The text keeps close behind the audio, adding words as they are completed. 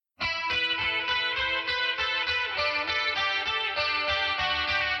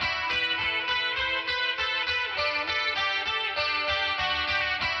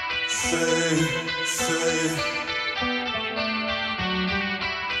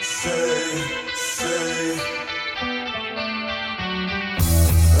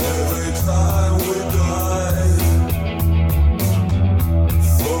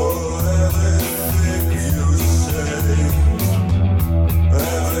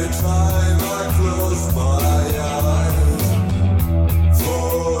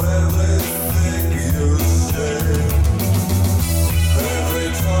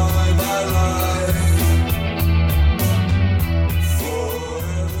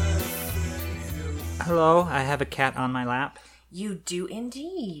Hello, I have a cat on my lap. You do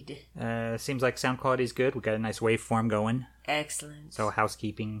indeed. Seems like sound quality is good. We got a nice waveform going. Excellent. So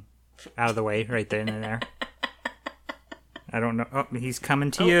housekeeping out of the way right then and there. I don't know. Oh, he's coming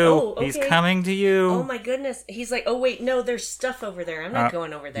to you. Okay. He's coming to you. Oh my goodness. He's like, oh wait, no, there's stuff over there. I'm not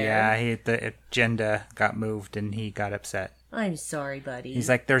going over there. Yeah, the agenda got moved and he got upset. I'm sorry, buddy. He's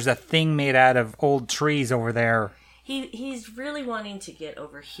like, there's a thing made out of old trees over there. He's really wanting to get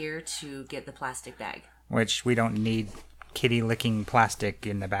over here to get the plastic bag. Which we don't need kitty licking plastic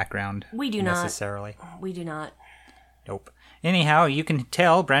in the background. We do necessarily. We do not. Nope. Anyhow, you can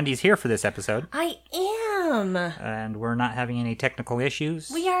tell Brandy's here for this episode. I am. And we're not having any technical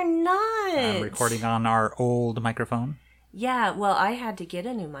issues. We are not. I'm recording on our old microphone. Yeah, well, I had to get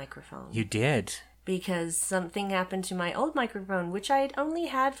a new microphone. You did. Because something happened to my old microphone, which I had only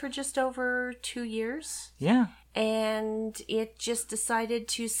had for just over 2 years. Yeah. And it just decided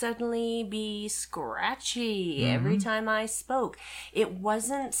to suddenly be scratchy every time I spoke. It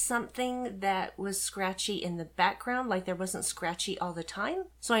wasn't something that was scratchy in the background, like there wasn't scratchy all the time.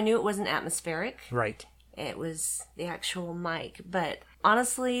 So I knew it wasn't atmospheric. Right. It was the actual mic. But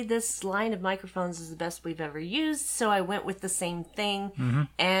honestly, this line of microphones is the best we've ever used, so I went with the same thing.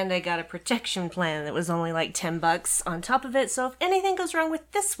 And I got a protection plan that was only like $10 on top of it. So if anything goes wrong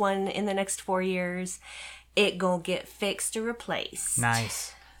with this one in the next 4 years, it gonna get fixed or replaced.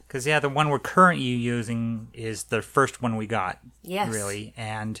 Nice. Because, yeah, the one we're currently using is the first one we got. Yes. Really.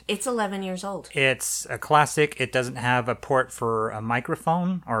 And it's 11 years old. It's a classic. It doesn't have a port for a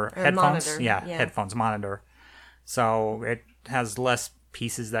microphone or headphones. Monitor. Yeah, headphones, monitor. So it has less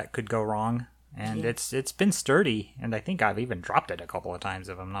pieces that could go wrong. And it's been sturdy. And I think I've even dropped it a couple of times,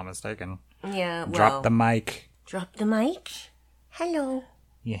 if I'm not mistaken. Yeah, well. Drop the mic. Drop the mic? Hello.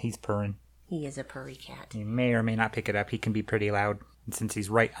 Yeah, he's purring. He is a purry cat. You may or may not pick it up. He can be pretty loud. And since he's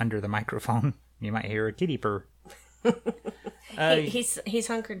right under the microphone, you might hear a kitty purr. He's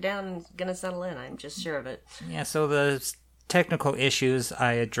hunkered down and gonna settle in. I'm just sure of it. Yeah, so the technical issues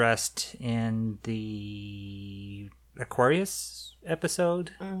I addressed in the Aquarius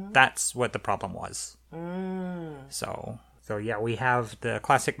episode, that's what the problem was. So yeah, we have the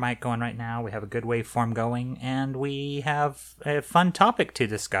classic mic going right now. We have a good waveform going, and we have a fun topic to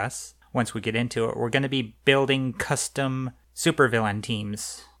discuss. Once we get into it, we're going to be building custom supervillain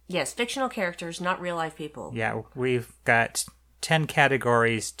teams. Yes, fictional characters, not real life people. Yeah, we've got 10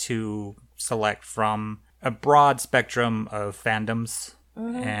 categories to select from a broad spectrum of fandoms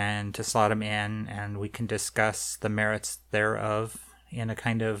and to slot them in, and we can discuss the merits thereof in a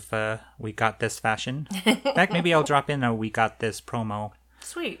kind of we got this fashion. In fact, maybe I'll drop in a we got this promo.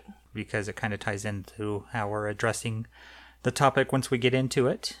 Sweet. Because it kind of ties into how we're addressing the topic once we get into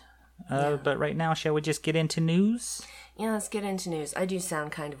it. But right now, shall we just get into news? Yeah, let's get into news. I do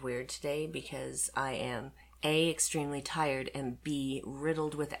sound kind of weird today because I am A, extremely tired, and B,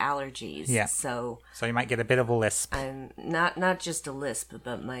 riddled with allergies. Yeah. So you might get a bit of a lisp. I'm not just a lisp,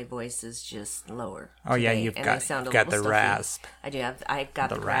 but my voice is just lower. Oh today, yeah, you've got the stuffy. rasp. I do have. I've got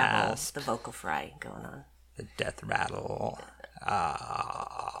the gravel, the vocal fry going on. The death rattle.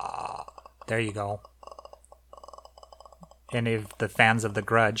 There you go. Any of the fans of The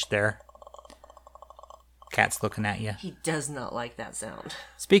Grudge there? Cat's looking at you. He does not like that sound.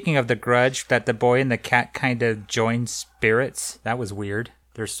 Speaking of The Grudge, that the boy and the cat kind of joined spirits. That was weird.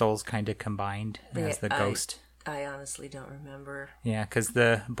 Their souls kind of combined as the ghost. I honestly don't remember. Yeah, because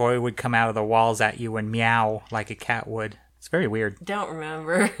the boy would come out of the walls at you and meow like a cat would. It's very weird. Don't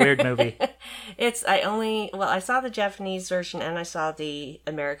remember. Weird movie. I saw the Japanese version and I saw the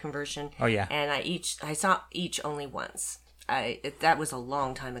American version. Oh yeah. And I saw each only once. That was a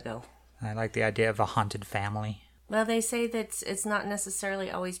long time ago. I like the idea of a haunted family. Well, they say that it's not necessarily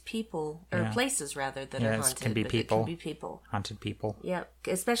always people, or places rather, that are haunted. It can be people. It can be people. Haunted people. Yeah,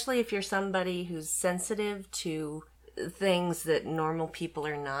 especially if you're somebody who's sensitive to things that normal people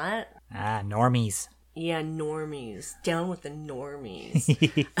are not. Ah, normies. Yeah, normies. Down with the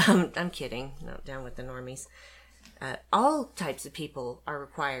normies. I'm kidding. Not down with the normies. All types of people are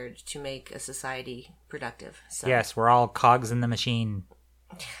required to make a society productive. So. Yes, we're all cogs in the machine.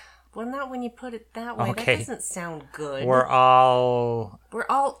 Well, not when you put it that way. Okay. That doesn't sound good. We're all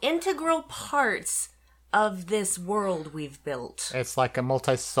integral parts of this world we've built. It's like a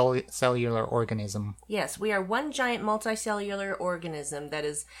multicellular organism. Yes, we are one giant multicellular organism that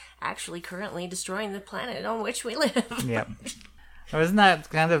is actually currently destroying the planet on which we live. Yep. Isn't that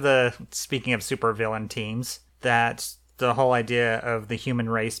kind of speaking of supervillain teams, that the whole idea of the human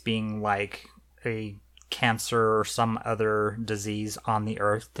race being like a cancer or some other disease on the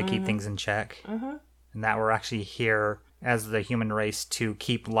earth to keep things in check? Mm-hmm. And that we're actually here as the human race to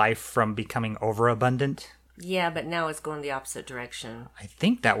keep life from becoming overabundant. Yeah, but now it's going the opposite direction. I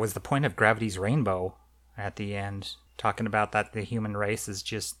think that was the point of Gravity's Rainbow at the end, talking about that the human race is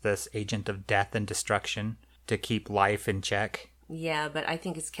just this agent of death and destruction to keep life in check. Yeah, but I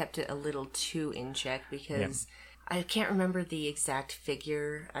think it's kept it a little too in check because I can't remember the exact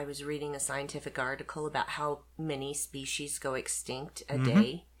figure. I was reading a scientific article about how many species go extinct a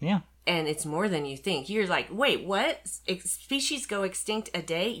day. Yeah. And it's more than you think. You're like, wait, what? Species go extinct a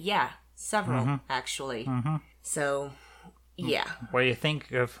day? Yeah, several, actually. Mm-hmm. So, yeah. What do you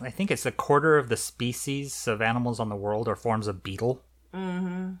think of? I think it's a quarter of the species of animals on the world are forms of beetle.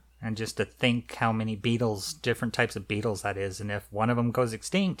 Mm-hmm. And just to think how many beetles, different types of beetles that is, and if one of them goes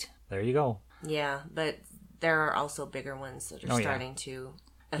extinct, there you go. Yeah, but there are also bigger ones that are starting to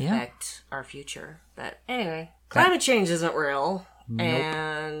affect our future. But anyway, climate change isn't real. Nope.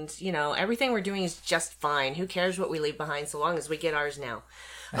 And, everything we're doing is just fine. Who cares what we leave behind so long as we get ours now?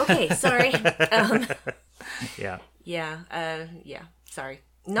 Okay, sorry. Yeah. Yeah, sorry.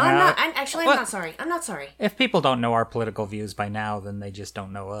 No, I'm not. I'm not sorry. I'm not sorry. If people don't know our political views by now, then they just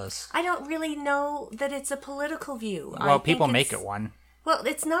don't know us. I don't really know that it's a political view. Well, people make it one. Well,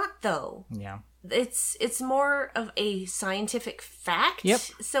 it's not, though. Yeah. It's more of a scientific fact. Yep.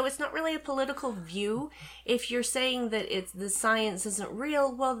 So it's not really a political view. If you're saying that the science isn't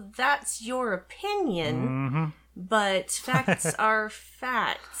real, well, that's your opinion. Mm-hmm. But facts are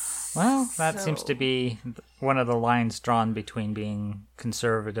facts. Well, that seems to be one of the lines drawn between being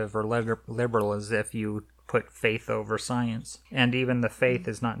conservative or liberal, is if you put faith over science. And even the faith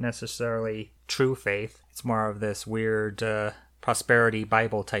is not necessarily true faith. It's more of this weird prosperity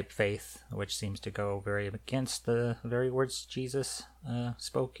Bible type faith, which seems to go very against the very words Jesus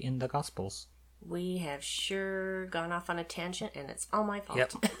spoke in the Gospels. We have sure gone off on a tangent, and it's all my fault.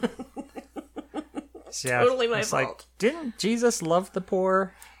 Yep. Totally my fault. Like, didn't Jesus love the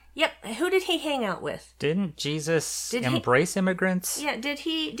poor? Yep. Who did he hang out with? Didn't Jesus embrace immigrants? Yeah. Did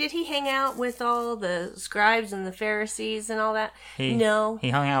he hang out with all the scribes and the Pharisees and all that? No. He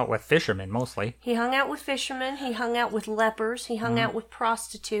hung out with fishermen mostly. He hung out with fishermen. He hung out with lepers. He hung out with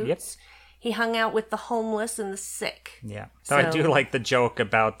prostitutes. Yep. He hung out with the homeless and the sick. Yeah. So I do like the joke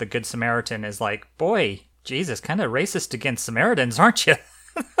about the Good Samaritan is like, boy, Jesus, kind of racist against Samaritans, aren't you?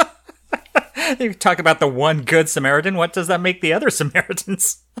 You talk about the one good Samaritan. What does that make the other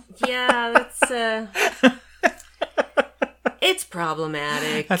Samaritans? Yeah, that's it's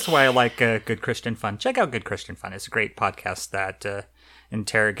problematic. That's why I like Good Christian Fun. Check out Good Christian Fun. It's a great podcast that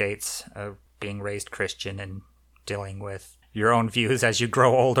interrogates being raised Christian and dealing with your own views as you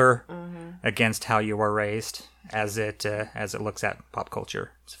grow older against how you were raised, as it looks at pop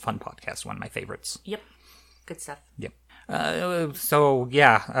culture. It's a fun podcast, one of my favorites. Yep, good stuff. Yep.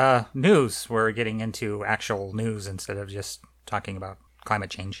 News. We're getting into actual news instead of just talking about climate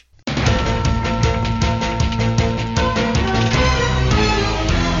change.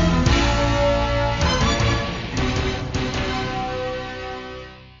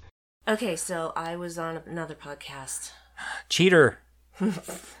 Okay, so I was on another podcast. Cheater.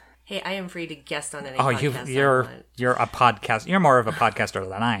 Hey, I am free to guest on any podcast. You're a podcast. You're more of a podcaster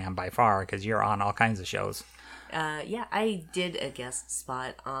than I am by far, because you're on all kinds of shows. Yeah, I did a guest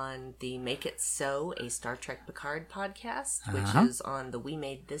spot on the Make It So, a Star Trek Picard podcast, which is on the We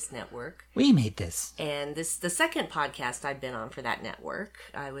Made This network. We Made This. And this the second podcast I've been on for that network.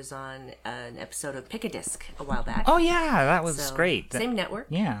 I was on an episode of Pick a Disc a while back. Oh, yeah, that was great. Same network.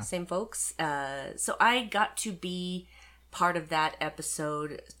 Yeah. Same folks. So I got to be part of that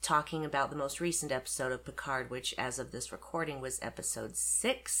episode talking about the most recent episode of Picard, which as of this recording was episode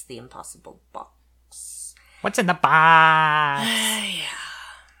 6, The Impossible Box. What's in the box?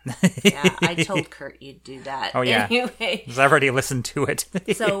 Yeah, I told Kurt you'd do that. Oh, yeah. Anyway. Because I've already listened to it.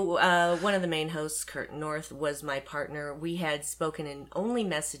 So, one of the main hosts, Kurt North, was my partner. We had spoken in only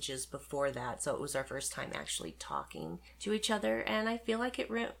messages before that, so it was our first time actually talking to each other, and I feel like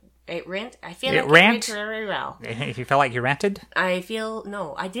it I feel It like rant? it went very well. If you felt like you ranted? I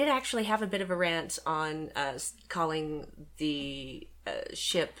did actually have a bit of a rant on calling the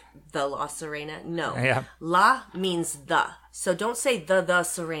ship the La Serena. No. Yeah. La means the. So don't say the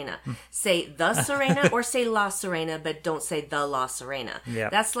Serena. Say the Serena or say La Serena, but don't say the La Serena. Yeah.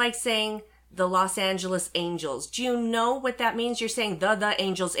 That's like saying the Los Angeles Angels. Do you know what that means? You're saying the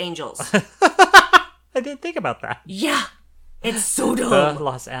Angels. I didn't think about that. Yeah. It's so The dumb.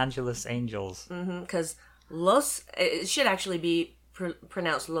 Los Angeles Angels. Because it should actually be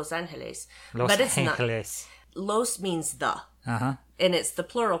pronounced Los Angeles. Los but it's Angeles. not. Los means the. Uh-huh. And it's the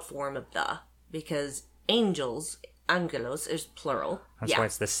plural form of the. Because angels, angelos, is plural. That's why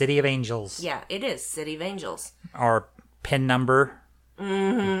it's the City of Angels. Yeah, it is. City of Angels. Our PIN number.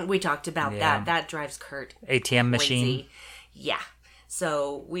 We talked about Yeah. that. That drives Kurt ATM machine. crazy. Yeah.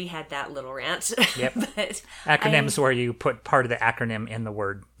 So we had that little rant. Yep. But Acronyms where you put part of the acronym in the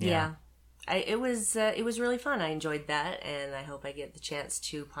word. yeah. It was really fun. I enjoyed that, and I hope I get the chance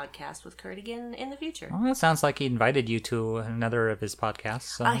to podcast with Kurt again in the future. Well, it sounds like he invited you to another of his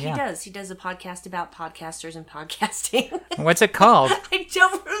podcasts. So, He does. He does a podcast about podcasters and podcasting. What's it called? I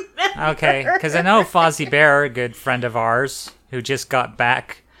don't remember. Okay, because I know Fozzie Bear, a good friend of ours, who just got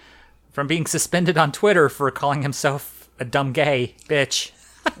back from being suspended on Twitter for calling himself a dumb gay bitch.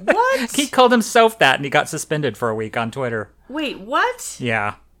 What? He called himself that, and he got suspended for a week on Twitter. Wait, what?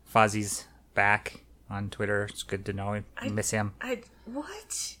 Yeah, Fozzie's back on Twitter. It's good to know. I miss him.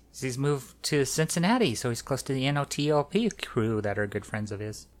 What? He's moved to Cincinnati, so he's close to the NOTLP crew that are good friends of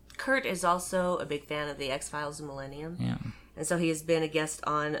his. Kurt is also a big fan of the X-Files and Millennium. Yeah. And so he has been a guest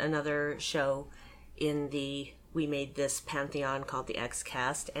on another show in the We Made This pantheon called the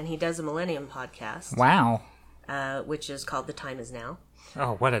X-Cast. And he does a Millennium podcast. Wow. Which is called The Time Is Now.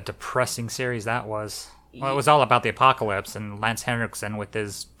 Oh, what a depressing series that was. Well, it was all about the apocalypse and Lance Henriksen with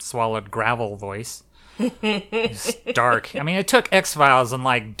his swallowed gravel voice. It's dark. I mean, it took X-Files and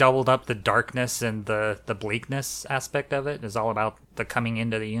like doubled up the darkness and the bleakness aspect of it. It's all about the coming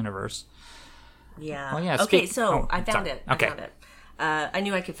into the universe. Yeah. Well, yeah. Okay, so I found sorry. it. Okay. I found it. I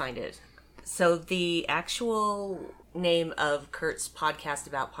knew I could find it. So the actual name of Kurt's podcast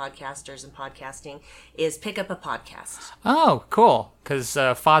about podcasters and podcasting is Pick Up a Podcast. Oh, cool. Because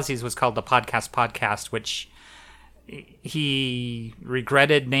Fozzie's was called the Podcast, which he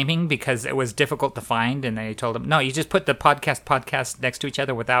regretted naming because it was difficult to find. And they told him, no, you just put the podcast next to each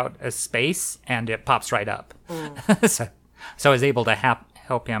other without a space, and it pops right up. so I was able to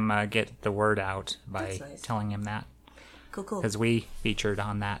help him get the word out by nice. telling him that. Cool. Because we featured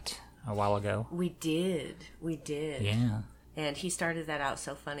on that a while ago. We did. Yeah. And he started that out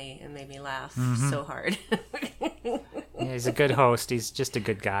so funny and made me laugh so hard. Yeah, he's a good host. He's just a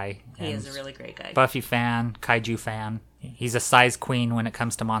good guy. He is a really great guy. Buffy fan, kaiju fan. He's a size queen when it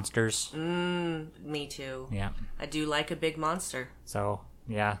comes to monsters. Me too. Yeah. I do like a big monster. So,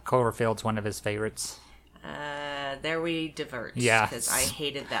 yeah, Cloverfield's one of his favorites. There we divert. Yeah. Because I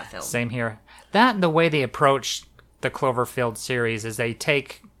hated that film. Same here. That and the way they approach the Cloverfield series is they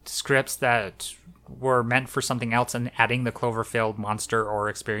take scripts that were meant for something else and adding the Cloverfield monster or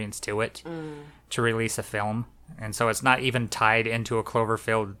experience to it to release a film. And so it's not even tied into a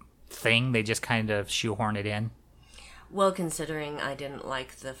Cloverfield thing. They just kind of shoehorn it in. Well, considering I didn't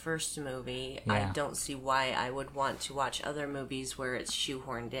like the first movie, Yeah. I don't see why I would want to watch other movies where it's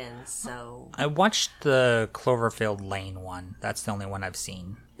shoehorned in, so... I watched the Cloverfield Lane one. That's the only one I've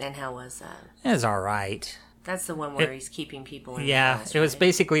seen. And how was that? It was all right. That's the one where he's keeping people in Yeah, the house, it was right?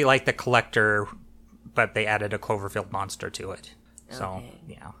 basically like The Collector, but they added a Cloverfield monster to it. So, Okay.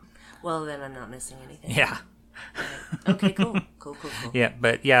 yeah. Well, then I'm not missing anything. Yeah. Okay, cool. Cool. Yeah,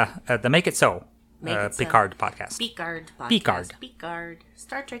 but yeah, the Make It So, Make It So. Picard podcast. Picard podcast. Picard.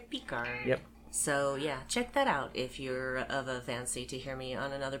 Star Trek Picard. Yep. So, yeah, check that out if you're of a fancy to hear me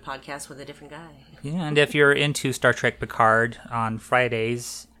on another podcast with a different guy. Yeah, and if you're into Star Trek Picard on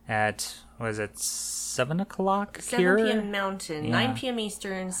Fridays at, was it 7 o'clock 7 here? p.m. Mountain, Yeah. 9 p.m.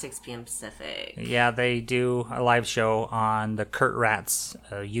 Eastern, 6 p.m. Pacific. Yeah, they do a live show on the Kurt Ratz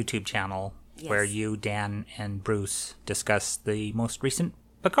YouTube channel where Yes. you, Dan, and Bruce discuss the most recent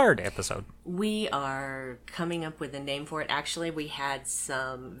Picard episode. We are coming up with a name for it. Actually, we had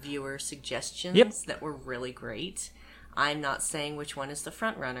some viewer suggestions Yep. that were really great. I'm not saying which one is the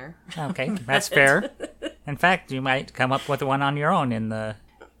front runner. Okay, that's fair. In fact, you might come up with one on your own in the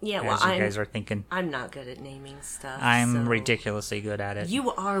Yeah, well, as you guys are thinking. I'm not good at naming stuff. I'm so- ridiculously good at it.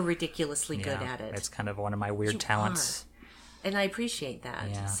 You are ridiculously good Yeah, at it. It's kind of one of my weird You talents. And I appreciate that.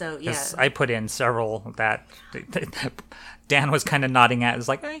 Yeah. So, yeah. I put in several that Dan was kind of nodding at. It was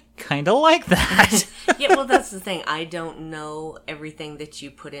like, I kind of like that. Yeah, well, that's the thing. I don't know everything that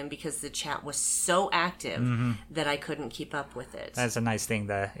you put in because the chat was so active that I couldn't keep up with it. That's a nice thing.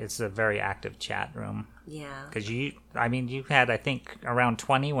 It's a very active chat room. Yeah. Because you had, I think, around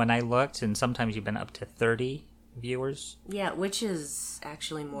 20 when I looked, and sometimes you've been up to 30 viewers. Yeah, which is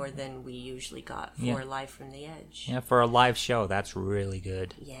actually more than we usually got for Live from the Edge. Yeah, for a live show, that's really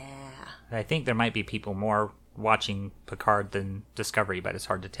good. Yeah. I think there might be people more watching Picard than Discovery, but it's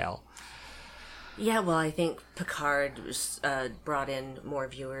hard to tell. Yeah, well, I think Picard was, brought in more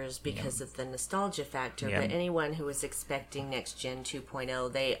viewers because of the nostalgia factor, but anyone who was expecting Next Gen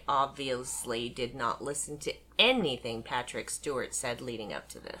 2.0, they obviously did not listen to anything Patrick Stewart said leading up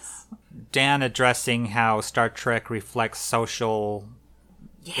to this. Dan addressing how Star Trek reflects social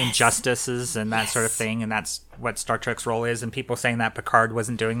injustices and that sort of thing, and that's what Star Trek's role is, and people saying that Picard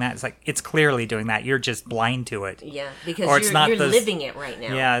wasn't doing that. It's like, it's clearly doing that. You're just blind to it. Yeah, because you're living it right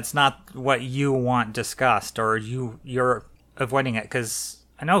now. Yeah, it's not what you want discussed, or you're avoiding it, because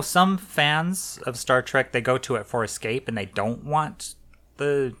I know some fans of Star Trek, they go to it for escape, and they don't want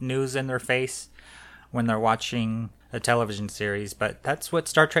the news in their face when they're watching a television series, but that's what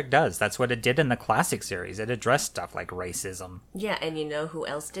Star Trek does. That's what it did in the classic series. It addressed stuff like racism. Yeah, and you know who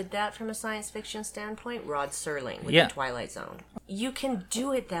else did that from a science fiction standpoint? Rod Serling with The Twilight Zone. You can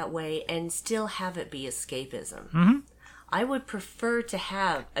do it that way and still have it be escapism. Mm-hmm. I would prefer to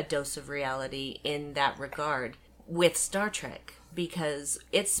have a dose of reality in that regard with Star Trek, because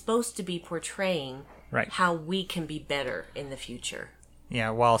it's supposed to be portraying how we can be better in the future.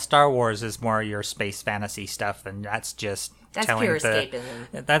 Yeah, while Star Wars is more your space fantasy stuff, and that's pure escapism.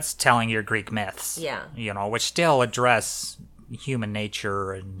 That's telling your Greek myths. Yeah. Which still address human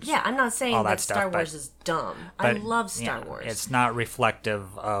nature and I'm not saying all that stuff, Star Wars is dumb. I love Star Wars. It's not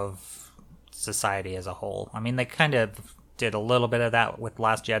reflective of society as a whole. I mean, they kind of did a little bit of that with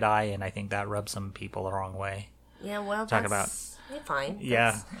Last Jedi, and I think that rubbed some people the wrong way. Yeah, well, fine.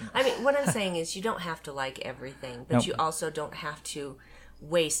 Yeah. I mean, what I'm saying is you don't have to like everything, but you also don't have to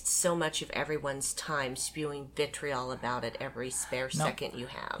waste so much of everyone's time spewing vitriol about it every spare second you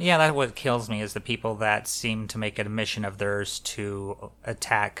have. Yeah, that's what kills me, is the people that seem to make it a mission of theirs to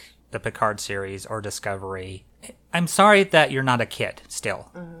attack the Picard series or Discovery. I'm sorry that you're not a kid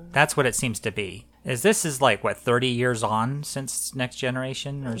still. Mm-hmm. That's what it seems to be. This is like, 30 years on since Next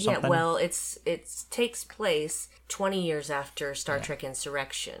Generation or something? Yeah, well, it takes place 20 years after Star Trek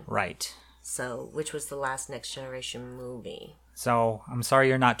Insurrection. Right. So, which was the last Next Generation movie. So, I'm sorry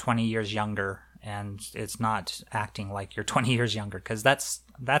you're not 20 years younger, and it's not acting like you're 20 years younger, because that's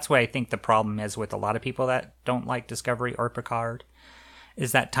what I think the problem is with a lot of people that don't like Discovery or Picard,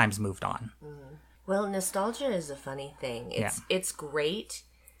 is that time's moved on. Mm-hmm. Well, nostalgia is a funny thing. It's great,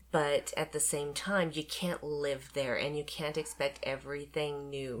 but at the same time, you can't live there, and you can't expect everything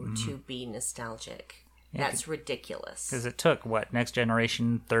new to be nostalgic. Yeah, that's ridiculous. Because it took, Next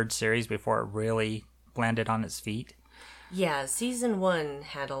Generation, third series, before it really landed on its feet? Yeah, season 1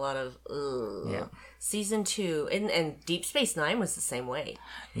 had a lot of Yeah. Season 2, and Deep Space Nine was the same way.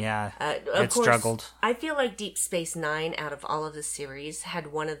 Yeah, of course, struggled. I feel like Deep Space Nine, out of all of the series,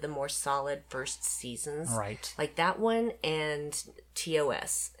 had one of the more solid first seasons. Right. Like that one, and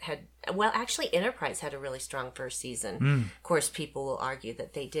TOS had... Well, actually, Enterprise had a really strong first season. Of course, people will argue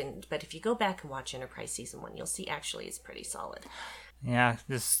that they didn't, but if you go back and watch Enterprise season 1, you'll see actually it's pretty solid. Yeah,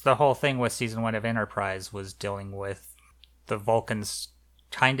 the whole thing with season 1 of Enterprise was dealing with the Vulcans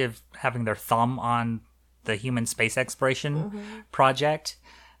kind of having their thumb on the human space exploration project,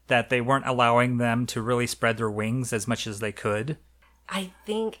 that they weren't allowing them to really spread their wings as much as they could. I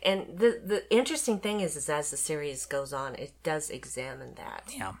think, and the interesting thing is as the series goes on, it does examine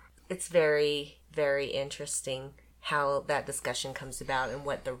that. Yeah. It's very, very interesting how that discussion comes about and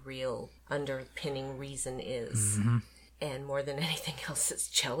what the real underpinning reason is. Mm-hmm. And more than anything else, it's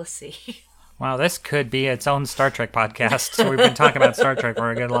jealousy. Wow, this could be its own Star Trek podcast. We've been talking about Star Trek for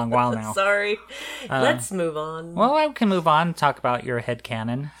a good long while now. Sorry. Let's move on. Well, I can move on and talk about your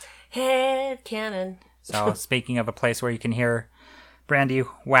headcanon. Headcanon. So, speaking of a place where you can hear Brandy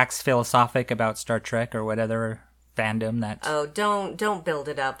wax philosophic about Star Trek or whatever fandom that... Oh, don't build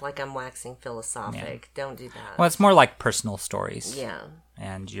it up like I'm waxing philosophic. Yeah. Don't do that. Well, it's more like personal stories. Yeah.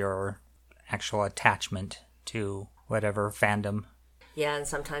 And your actual attachment to whatever fandom. Yeah, and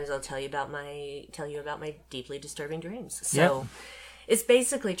sometimes I'll tell you about my deeply disturbing dreams. So It's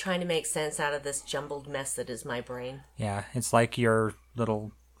basically trying to make sense out of this jumbled mess that is my brain. Yeah, it's like your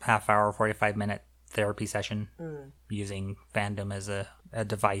little half-hour, 45-minute therapy session using fandom as a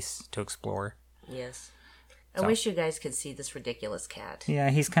device to explore. Yes. I wish you guys could see this ridiculous cat. Yeah,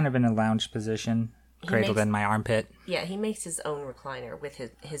 he's kind of in a lounge position, cradled in my armpit. Yeah, he makes his own recliner with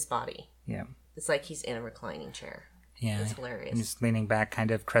his body. Yeah. It's like he's in a reclining chair. Yeah. It's hilarious. He's leaning back,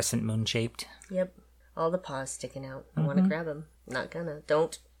 kind of crescent moon shaped. Yep. All the paws sticking out. I want to grab him. Not gonna.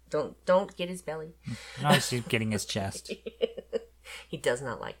 Don't get his belly. No, he's getting his chest. He does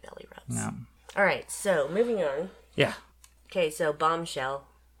not like belly rubs. No. All right, so moving on. Yeah. Okay, so bombshell.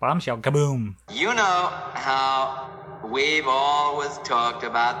 Bombshell, kaboom. You know how we've always talked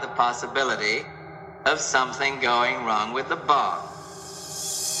about the possibility of something going wrong with the bomb.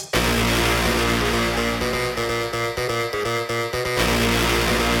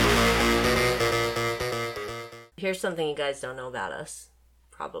 Here's something you guys don't know about us.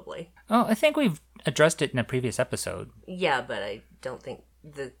 Probably. Oh, I think we've addressed it in a previous episode. Yeah, but I don't think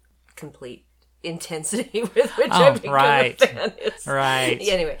the complete intensity with which I become a fan is. Right.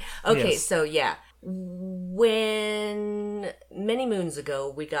 Anyway, okay, Yes. so yeah. When many moons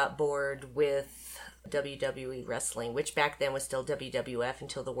ago we got bored with WWE wrestling, which back then was still WWF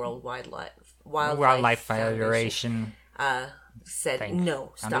until the World Wildlife Federation. said, thing.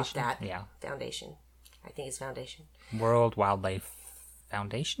 no, stop Foundation? that. Yeah. Foundation. I think it's Foundation. World Wildlife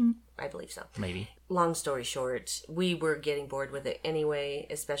Foundation? I believe so. Maybe. Long story short, we were getting bored with it anyway,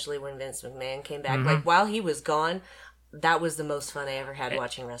 especially when Vince McMahon came back. Mm-hmm. Like, while he was gone, that was the most fun I ever had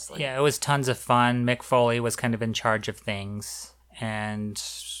watching wrestling. Yeah, it was tons of fun. Mick Foley was kind of in charge of things, and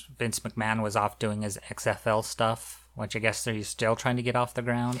Vince McMahon was off doing his XFL stuff, which I guess he's still trying to get off the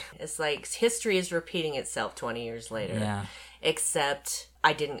ground. It's like history is repeating itself 20 years later. Yeah. Except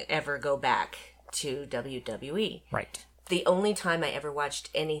I didn't ever go back to WWE. Right. The only time I ever watched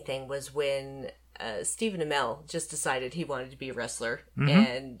anything was when Stephen Amell just decided he wanted to be a wrestler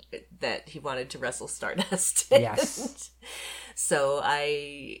and that he wanted to wrestle Stardust. Yes. So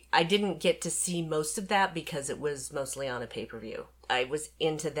I didn't get to see most of that because it was mostly on a pay-per-view. I was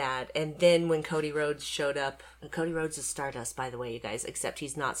into that. And then when Cody Rhodes showed up, Cody Rhodes is Stardust, by the way, you guys, except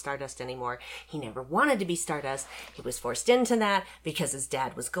he's not Stardust anymore. He never wanted to be Stardust. He was forced into that because his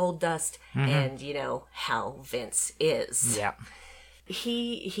dad was Goldust. And you know how Vince is. Yeah.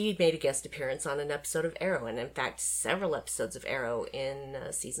 He made a guest appearance on an episode of Arrow, and in fact, several episodes of Arrow in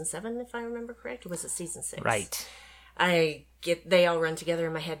season 7, if I remember correct, or was it season 6? Right. They all run together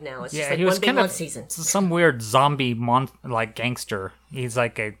in my head now. It's just like he was one big kind long of season. some weird zombie gangster. He's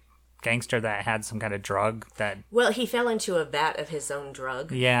like a gangster that had some kind of drug that. Well, he fell into a vat of his own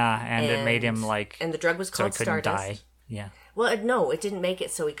drug. Yeah, and it made him like. And the drug was so he called couldn't Stardust. die. Yeah, Well, no, it didn't make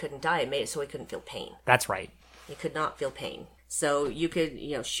it so he couldn't die. It made it so he couldn't feel pain. that's right. He could not feel pain. So you could,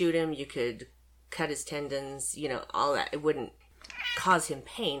 shoot him. You could cut his tendons. All that. It wouldn't cause him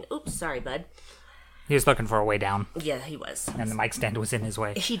pain. Oops, sorry, bud. He was looking for a way down, Yeah, he was. and the mic stand was in his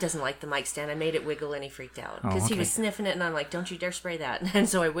way. He doesn't like the mic stand. I made it wiggle and he freaked out. Oh, Because he okay. was sniffing it and I'm like, don't you dare spray that. And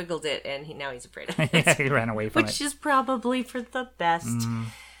so I wiggled it and now he's afraid of it. Yeah, he ran away from Which it. is probably for the best.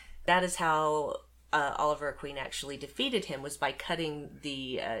 That is how Oliver Queen actually defeated him, was by cutting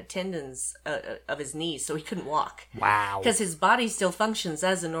the tendons of his knees so he couldn't walk. Wow. Because his body still functions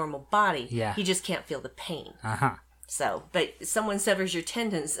as a normal body. Yeah. He just can't feel the pain. Uh-huh. So, but someone severs your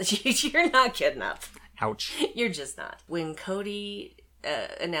tendons, you're not getting up. Ouch. You're just not. When Cody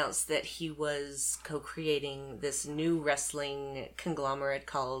announced that he was co-creating this new wrestling conglomerate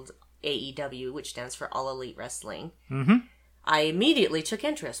called AEW, which stands for All Elite Wrestling, I immediately took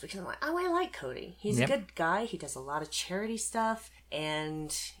interest because I'm like, oh, I like Cody. He's a good guy. He does a lot of charity stuff.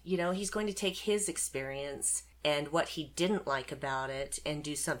 And, he's going to take his experience and what he didn't like about it and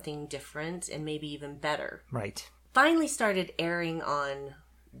do something different and maybe even better. Right. Finally started airing on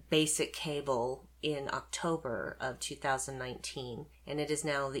basic cable in October of 2019, and it is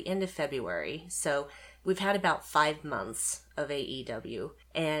now the end of February, so we've had about 5 months of AEW,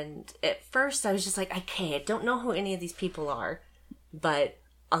 and at first I was just like, okay, I don't know who any of these people are, but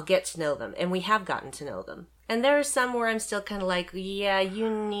I'll get to know them, and we have gotten to know them. And there are some where I'm still kind of like, yeah, you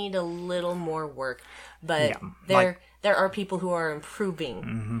need a little more work, but there are people who are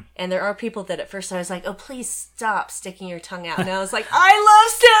improving. And there are people that at first I was like, oh, please stop sticking your tongue out. And I was like, I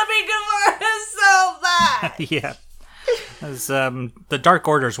love Sammy Guevara so bad. Yeah. As, the Dark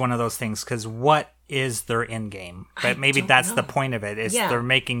Order is one of those things, because what is their end game? But maybe that's the point of it, is they're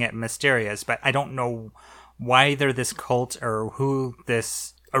making it mysterious, but I don't know why they're this cult or who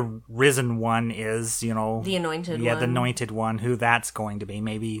this arisen one is, The anointed one. Yeah, the anointed one, who that's going to be.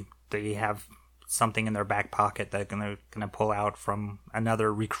 Maybe they have something in their back pocket that they're going to pull out from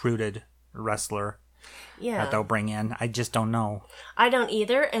another recruited wrestler. that they'll bring in. I just don't know. I don't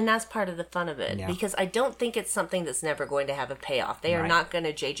either, and that's part of the fun of it, Yeah. because I don't think it's something that's never going to have a payoff. They are Right. not going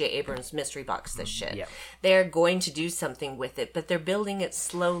to J.J. Abrams mystery box this shit. Yeah. They're going to do something with it, but they're building it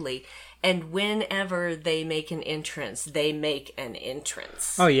slowly, and whenever they make an entrance, they make an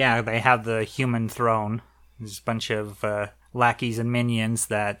entrance. Oh, yeah, they have the human throne. There's a bunch of lackeys and minions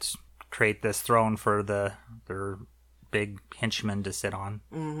that create this throne for their big henchmen to sit on.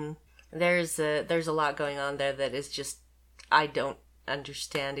 Mm-hmm. There's a lot going on there that is just, I don't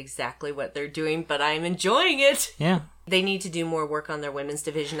understand exactly what they're doing, but I'm enjoying it. Yeah. They need to do more work on their women's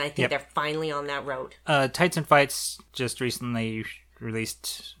division. I think they're finally on that road. Tights and Fights just recently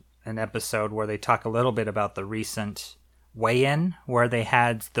released an episode where they talk a little bit about the recent weigh-in where they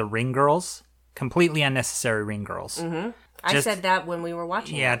had the ring girls, completely unnecessary ring girls. Mm-hmm. I said that when we were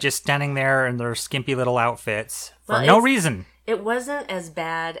watching it. Just standing there in their skimpy little outfits for Well, no reason. It wasn't as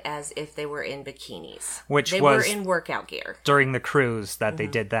bad as if they were in bikinis. Which they was were in workout gear. During the cruise that they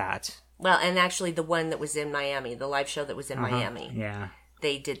did that. Well, and actually the one that was in Miami, the live show that was in Miami. Yeah.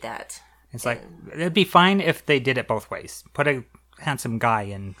 They did that. It's like, it'd be fine if they did it both ways. Put a handsome guy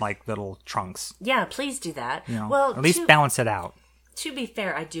in, like, little trunks. Yeah, please do that. You know, well, at least balance it out. To be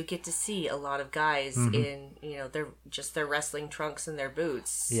fair, I do get to see a lot of guys in, their wrestling trunks and their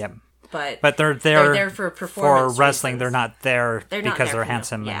boots. Yep. But they're there for performance wrestling. reasons. They're not there They're not because there they're for the-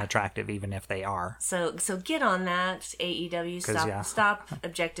 handsome yeah. and attractive, even if they are. So get on that, AEW. Stop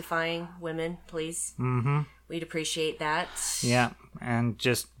objectifying women, please. Mm-hmm. We'd appreciate that. Yeah, and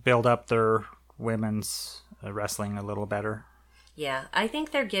just build up their women's wrestling a little better. Yeah, I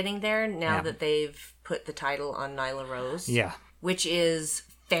think they're getting there now that they've put the title on Nyla Rose. Yeah. Which is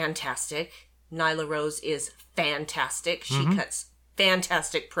fantastic. Nyla Rose is fantastic. She cuts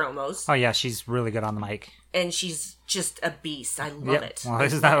fantastic promos. Oh, yeah, she's really good on the mic. And she's just a beast. I love it. Well,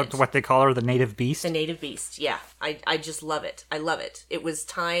 isn't that what they call her, the native beast? The native beast, yeah. I just love it. I love it. It was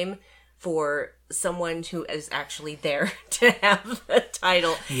time for someone who is actually there to have the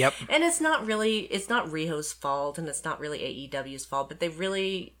title. Yep. And it's not Riho's fault, and it's not really AEW's fault, but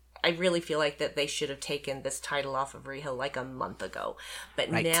I really feel like that they should have taken this title off of Riho like a month ago.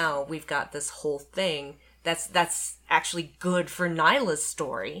 But now we've got this whole thing that's actually good for Nyla's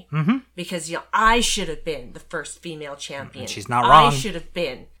story. Mm-hmm. Because, I should have been the first female champion. And she's not wrong. I should have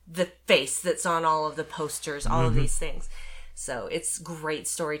been the face that's on all of the posters, all of these things. So it's great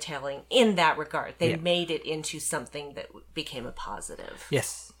storytelling in that regard. They made it into something that became a positive.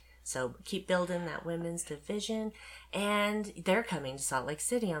 Yes. So keep building that women's division. And they're coming to Salt Lake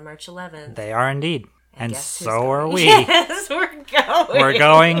City on March 11th. They are indeed. And guess who's so are going? we. Yes, we're going. We're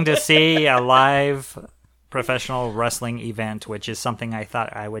going to see a live professional wrestling event, which is something I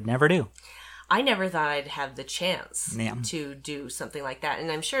thought I would never do. I never thought I'd have the chance Yeah. to do something like that.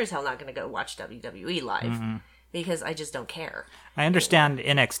 And I'm sure as hell not going to go watch WWE live. Because I just don't care. I understand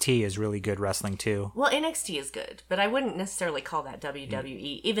NXT is really good wrestling too. Well, NXT is good, but I wouldn't necessarily call that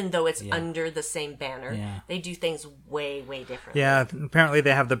WWE, even though it's under the same banner. Yeah. They do things way, way differently. Yeah, apparently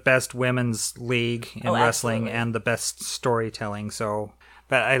they have the best women's league in wrestling absolutely. and the best storytelling. So,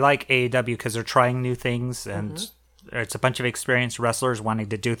 but I like AEW because they're trying new things, and it's a bunch of experienced wrestlers wanting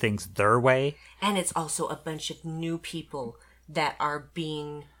to do things their way. And it's also a bunch of new people that are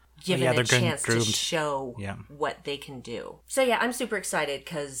being given they're a chance to groomed. show what they can do. So yeah, I'm super excited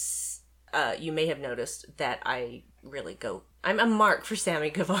because you may have noticed that I'm a mark for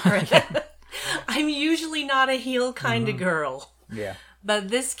Sammy Guevara. I'm usually not a heel kind of girl. Yeah. But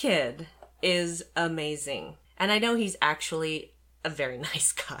this kid is amazing. And I know he's actually a very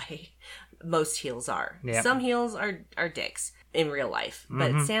nice guy. Most heels are. Yeah. Some heels are dicks in real life.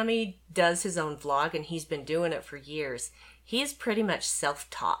 But Sammy does his own vlog, and he's been doing it for years. He is pretty much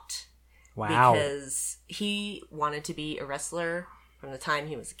self-taught. Wow. Because he wanted to be a wrestler from the time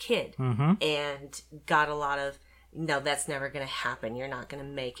he was a kid. And got a lot of, no, that's never going to happen. You're not going to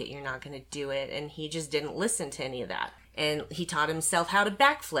make it. You're not going to do it. And he just didn't listen to any of that. And he taught himself how to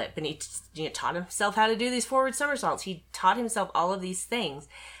backflip. And he taught himself how to do these forward somersaults. He taught himself all of these things.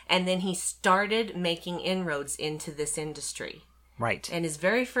 And then he started making inroads into this industry. Right. And his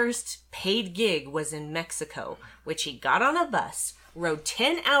very first paid gig was in Mexico, which he got on a bus, rode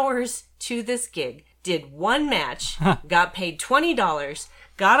 10 hours to this gig, did one match, got paid $20,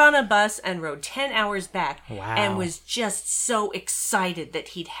 got on a bus and rode 10 hours back, and was just so excited that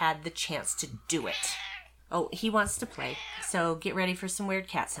he'd had the chance to do it. Oh, he wants to play, so get ready for some weird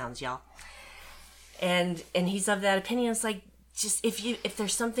cat sounds, y'all. And he's of that opinion. It's like, just if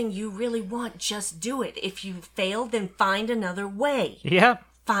there's something you really want, just do it. If you fail, then find another way. Yep.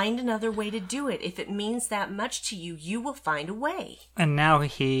 Find another way to do it. If it means that much to you, you will find a way. And now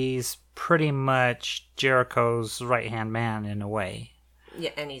he's pretty much Jericho's right-hand man in a way. Yeah,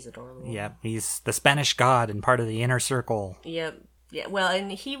 and he's adorable. Yep, he's the Spanish god and part of the inner circle. Yep. Yeah, well,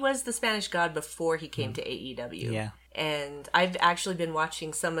 and he was the Spanish god before he came to AEW. Yeah. And I've actually been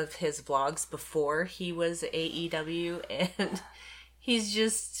watching some of his vlogs before he was AEW, and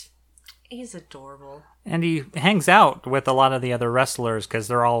he's adorable. And he hangs out with a lot of the other wrestlers because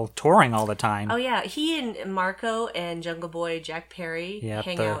they're all touring all the time. Oh, yeah. He and Marco and Jungle Boy Jack Perry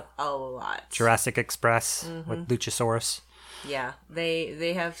hang out a lot. Jurassic Express with Luchasaurus. Yeah,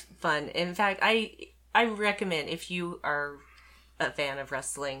 they have fun. In fact, I recommend, if you are a fan of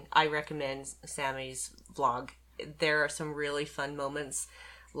wrestling, I recommend Sammy's vlog. There are some really fun moments,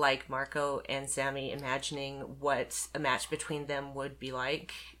 like Marco and Sammy imagining what a match between them would be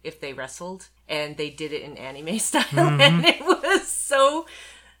like if they wrestled, and they did it in anime style, and it was so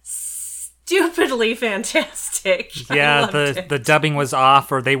stupidly fantastic. Yeah, the dubbing was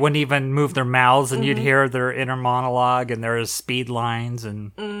off, or they wouldn't even move their mouths, and you'd hear their inner monologue, and there was speed lines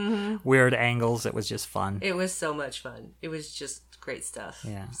and weird angles. It was just fun. It was so much fun. It was just great stuff.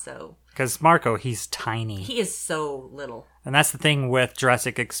 Yeah. So, because Marco, he's tiny. He is so little. And that's the thing with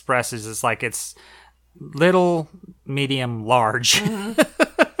Jurassic Express is it's like it's little, medium, large.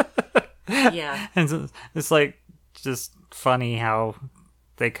 Yeah. And it's like just funny how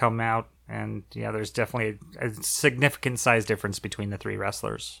they come out. And yeah, there's definitely a significant size difference between the three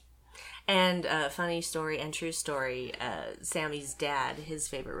wrestlers. And funny story and true story, Sammy's dad, his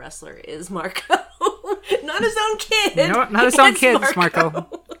favorite wrestler is Marco. Not his own kid. No, not his own kid, it's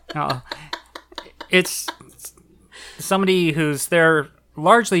Marco. No. It's somebody who's there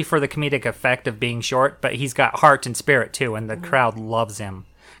largely for the comedic effect of being short, but he's got heart and spirit too, and the crowd loves him.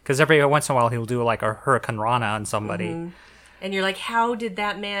 Because every once in a while he'll do like a Hurricane Rana on somebody. And you're like, how did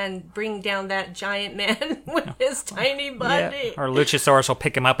that man bring down that giant man with his tiny body? Yeah. Or Luchasaurus will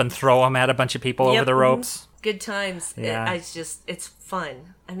pick him up and throw him at a bunch of people over the ropes. Good times. Yeah. It's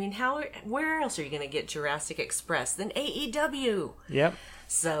fun. I mean, where else are you going to get Jurassic Express than AEW? Yep.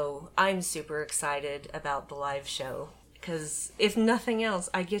 So I'm super excited about the live show. Because if nothing else,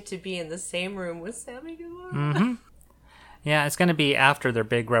 I get to be in the same room with Sammy Guevara. Yeah, it's going to be after their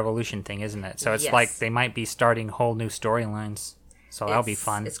big Revolution thing, isn't it? So it's like they might be starting whole new storylines. So that'll be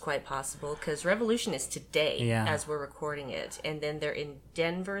fun. It's quite possible, because Revolution is today as we're recording it. And then they're in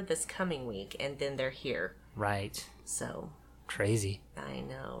Denver this coming week, and then they're here. Right. So. Crazy. I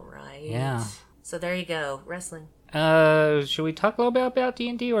know, right? Yeah. So there you go. Wrestling. Should we talk a little bit about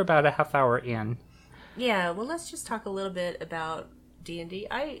D&D or about a half hour in? Yeah, well, let's just talk a little bit about D&D.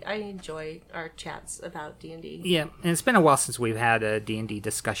 I enjoy our chats about D&D. Yeah, and it's been a while since we've had a D&D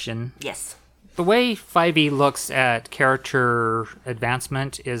discussion. Yes. The way 5e looks at character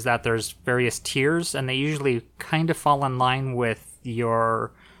advancement is that there's various tiers, and they usually kind of fall in line with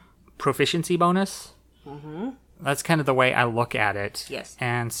your proficiency bonus. Mm-hmm. That's kind of the way I look at it. Yes.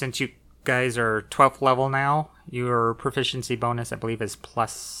 And since you guys are 12th level now, your proficiency bonus, I believe, is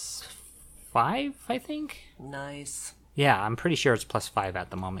 +5, I think? Nice. Yeah, I'm pretty sure it's +5 at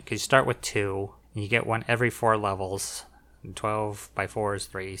the moment, because you start with 2, and you get one every 4 levels. And 12 by 4 is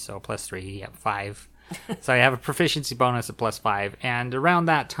 3, so +3, you have 5. So you have a proficiency bonus of +5, and around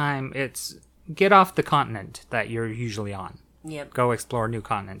that time, it's get off the continent that you're usually on. Yep. Go explore new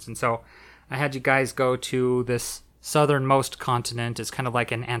continents. And so I had you guys go to this southernmost continent. It's kind of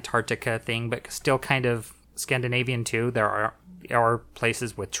like an Antarctica thing, but still kind of Scandinavian too. There are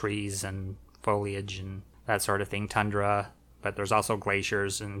places with trees and foliage and that sort of thing, tundra, but there's also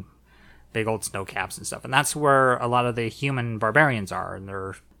glaciers and big old snow caps and stuff. And that's where a lot of the human barbarians are, and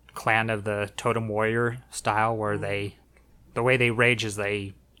they're clan of the totem warrior style, where the way they rage is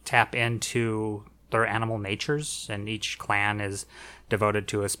they tap into their animal natures, and each clan is devoted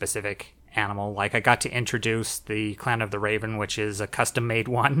to a specific animal. Like, I got to introduce the clan of the Raven, which is a custom-made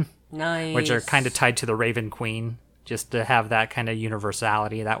one. Nice. Which are kind of tied to the Raven Queen, just to have that kind of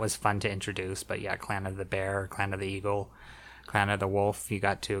universality. That was fun to introduce. But yeah, clan of the Bear, clan of the Eagle, clan of the Wolf, you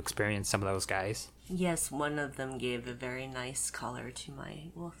got to experience some of those guys. Yes, one of them gave a very nice color to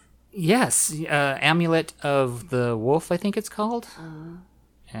my wolf. Yes, Amulet of the Wolf, I think it's called.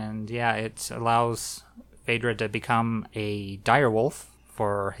 And yeah, it allows Phaedra to become a dire wolf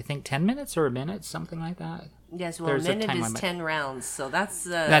for, I think, 10 minutes or a minute, something like that. Yes, well, a minute is 10 rounds, so that's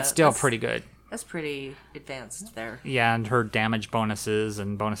still pretty good. That's pretty advanced there. Yeah, and her damage bonuses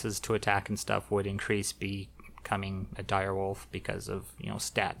and bonuses to attack and stuff would increase becoming a dire wolf because of,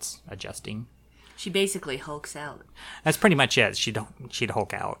 stats adjusting. She basically hulks out. That's pretty much it. She'd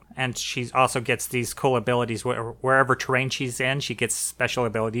hulk out. And she also gets these cool abilities. Wherever terrain she's in, she gets special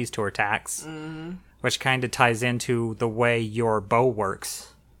abilities to her attacks. Mm-hmm. Which kind of ties into the way your bow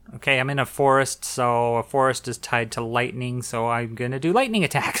works. okay, I'm in a forest, so a forest is tied to lightning, so I'm going to do lightning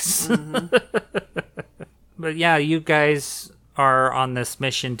attacks. But yeah, you guys are on this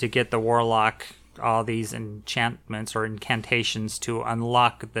mission to get the warlock all these enchantments or incantations to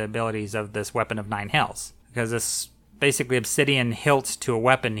unlock the abilities of this weapon of 9 hells. Because this basically obsidian hilt to a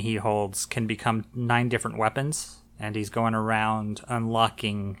weapon he holds can become 9 different weapons. And he's going around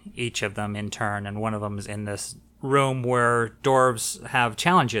unlocking each of them in turn. And one of them is in this room where dwarves have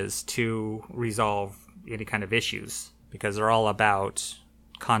challenges to resolve any kind of issues. Because they're all about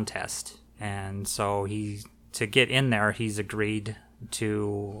contest. And so to get in there, he's agreed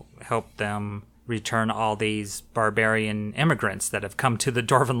to help them return all these barbarian immigrants that have come to the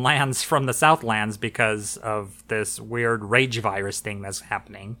Dwarven lands from the Southlands because of this weird rage virus thing that's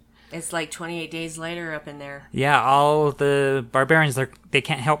happening. It's like 28 days later up in there. Yeah, all the barbarians, they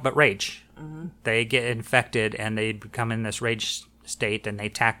can't help but rage. Mm-hmm. They get infected and they become in this rage state and they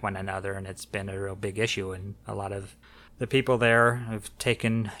attack one another, and it's been a real big issue. And a lot of the people there have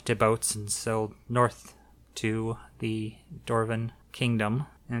taken to boats and sailed north to the Dwarven kingdom.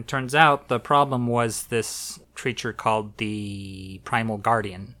 And it turns out the problem was this creature called the Primal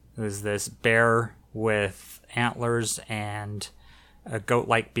Guardian. It was this bear with antlers and a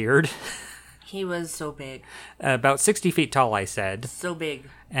goat-like beard. He was so big. About 60 feet tall, I said. So big.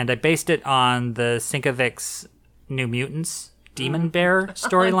 And I based it on the Sinkovic's New Mutants Demon Bear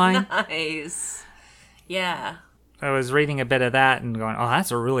storyline. Nice. Yeah. I was reading a bit of that and going, oh,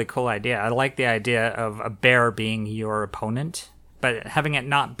 that's a really cool idea. I like the idea of a bear being your opponent, but having it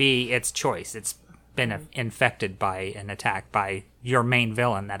not be its choice. It's been infected by an attack by your main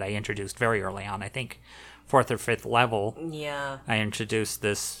villain that I introduced very early on. I think 4th or 5th level. Yeah. I introduced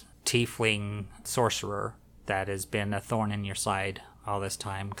this tiefling sorcerer that has been a thorn in your side all this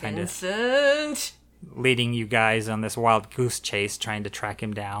time. Kind of leading you guys on this wild goose chase, trying to track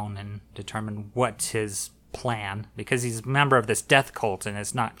him down and determine what's his plan. Because he's a member of this death cult and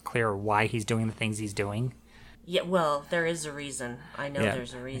it's not clear why he's doing the things he's doing. Yeah, well, there is a reason. I know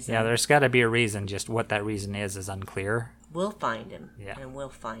there's a reason. Yeah, there's got to be a reason. Just what that reason is unclear. We'll find him, yeah. And we'll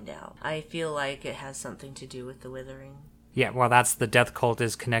find out. I feel like it has something to do with the withering. Yeah, well, that's the death cult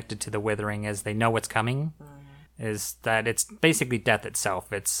is connected to the withering, as they know what's coming. Is that it's basically death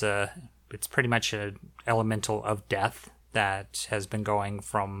itself. It's pretty much an elemental of death that has been going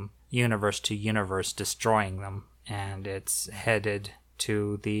from universe to universe, destroying them, and it's headed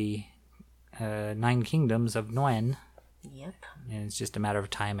to the 9 kingdoms of Nguyen. Yep. And it's just a matter of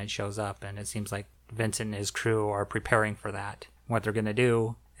time it shows up, and it seems like Vincent and his crew are preparing for that. What they're going to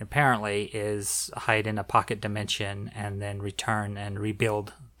do, apparently, is hide in a pocket dimension and then return and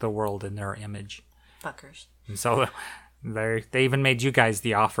rebuild the world in their image. Fuckers. And so they even made you guys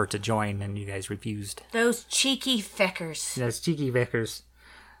the offer to join, and you guys refused. Those cheeky feckers. Those cheeky feckers.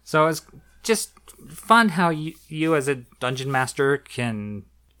 So it's just fun how you as a dungeon master can...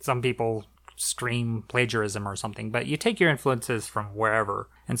 Some people scream plagiarism or something, but you take your influences from wherever.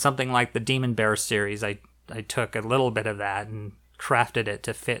 And something like the Demon Bear series, I took a little bit of that and crafted it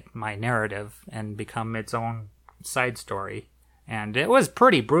to fit my narrative and become its own side story. And it was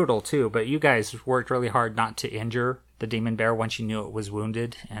pretty brutal too, but you guys worked really hard not to injure the Demon Bear once you knew it was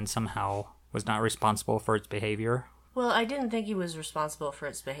wounded and somehow was not responsible for its behavior. Well, I didn't think he was responsible for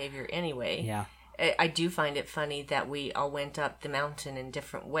its behavior anyway. Yeah. I do find it funny that we all went up the mountain in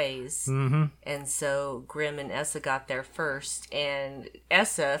different ways. Mm-hmm. And so Grim and Essa got there first. And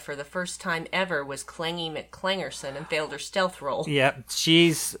Essa, for the first time ever, was Clangy McClangerson and failed her stealth roll. Yep.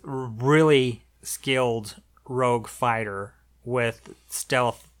 She's really skilled rogue fighter with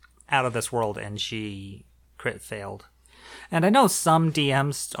stealth out of this world, and she crit failed. And I know some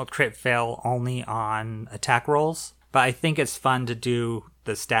DMs crit fail only on attack rolls, but I think it's fun to do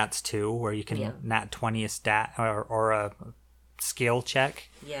the stats too, where you can nat 20 a stat or a skill check,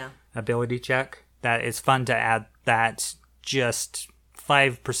 ability check. That is fun to add that just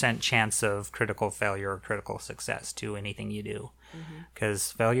 5% chance of critical failure or critical success to anything you do.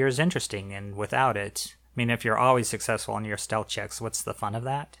 Because failure is interesting, and without it, I mean, if you're always successful in your stealth checks, what's the fun of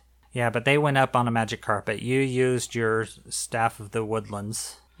that? Yeah, but they went up on a magic carpet. You used your Staff of the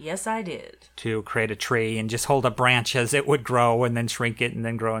Woodlands. Yes, I did. To create a tree and just hold a branch as it would grow and then shrink it and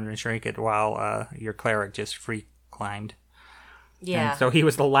then grow and then shrink it while your cleric just free climbed. Yeah. And so he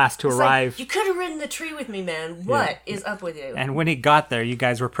was the last to arrive. Like, you could have ridden the tree with me, man. What is up with you? And when he got there, you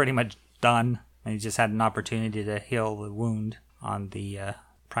guys were pretty much done. And he just had an opportunity to heal the wound on the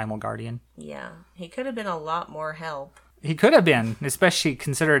Primal Guardian. Yeah. He could have been a lot more help. He could have been, especially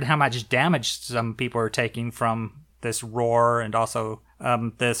considered how much damage some people are taking from this roar and also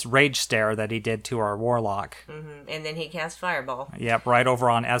this rage stare that he did to our warlock. Mm-hmm. And then he cast Fireball. Yep, right over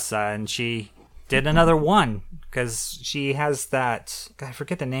on Essa, and she did another one, because she has that, I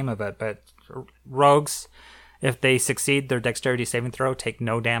forget the name of it, but rogues, if they succeed their dexterity saving throw, take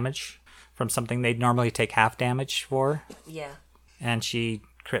no damage from something they'd normally take half damage for. Yeah. And she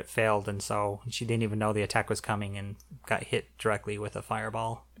crit failed, and so she didn't even know the attack was coming and got hit directly with a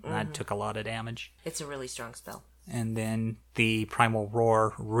fireball. And that took a lot of damage. It's a really strong spell. And then the Primal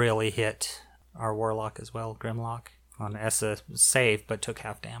Roar really hit our Warlock as well, Grimlock. On Essa save, but took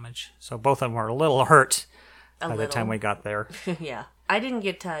half damage. So both of them were a little hurt by the time we got there. Yeah. I didn't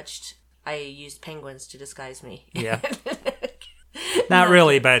get touched. I used penguins to disguise me. Yeah. Not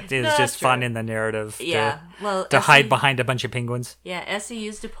really, but it was just fun in the narrative. Yeah. To hide behind a bunch of penguins. Yeah, Essie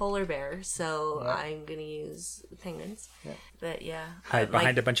used a polar bear, so I'm going to use penguins. Yeah. But yeah. Hide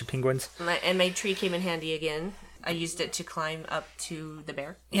behind a bunch of penguins. And my tree came in handy again. I used it to climb up to the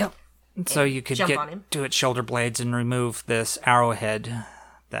bear. Yep. So you could do its shoulder blades and remove this arrowhead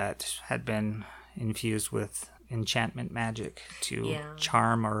that had been infused with enchantment magic to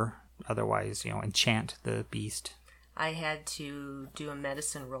charm or otherwise, enchant the beast. I had to do a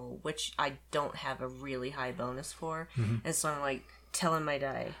medicine roll, which I don't have a really high bonus for. Mm-hmm. And so I'm like telling my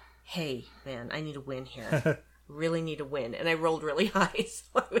die, hey, man, I need a win here. Really need a win. And I rolled really high, so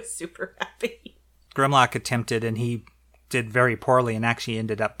I was super happy. Grimlock attempted, and he did very poorly and actually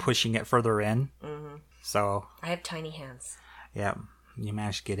ended up pushing it further in. Mm-hmm. So I have tiny hands. Yeah, you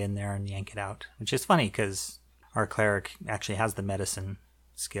managed to get in there and yank it out, which is funny because our cleric actually has the medicine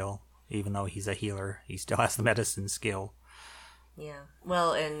skill. Even though he's a healer, he still has the medicine skill. Yeah.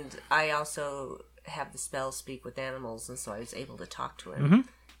 Well, and I also have the spell Speak with Animals, and so I was able to talk to him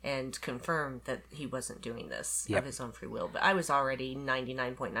and confirm that he wasn't doing this of his own free will. But I was already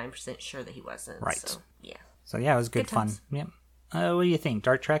 99.9% sure that he wasn't. Right. So, yeah. So, yeah, it was good fun. Yep. What do you think?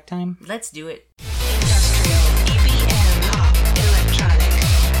 Dart track time? Let's do it. Industrial, EBM, pop, electronic,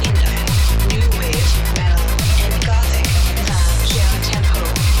 indie, new wave, metal, and gothic, lounge, down-tempo,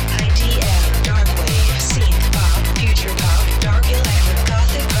 IDM, dark wave, synth pop, future pop, dark electric,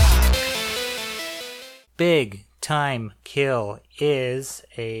 gothic rock. Big Time Kill is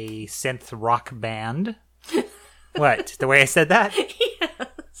a synth rock band. What? The way I said that? Yes.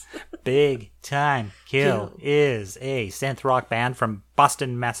 Big Time Kill is a synth rock band from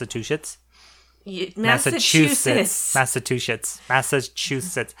Boston, Massachusetts. Massachusetts.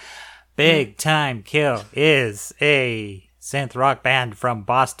 Big Time Kill is a synth rock band from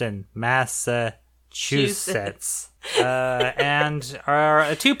Boston, Massachusetts. And are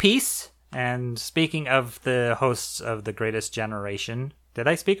a two-piece. And speaking of the hosts of The Greatest Generation, did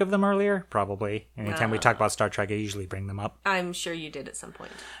I speak of them earlier? Probably. Anytime we talk about Star Trek, I usually bring them up. I'm sure you did at some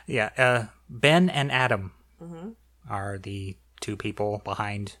point. Yeah. Ben and Adam are the two people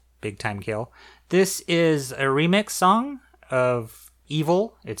behind Big Time Kill. This is a remix song of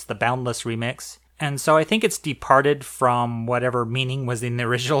Evil. It's the Boundless remix. And so I think it's departed from whatever meaning was in the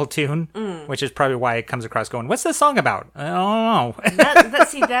original tune, which is probably why it comes across going, what's this song about? I don't know.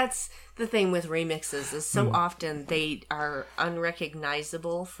 That's the thing with remixes is so often they are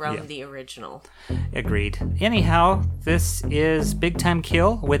unrecognizable from the original. Agreed. Anyhow, this is Big Time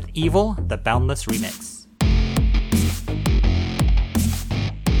Kill with Evil, the Boundless remix.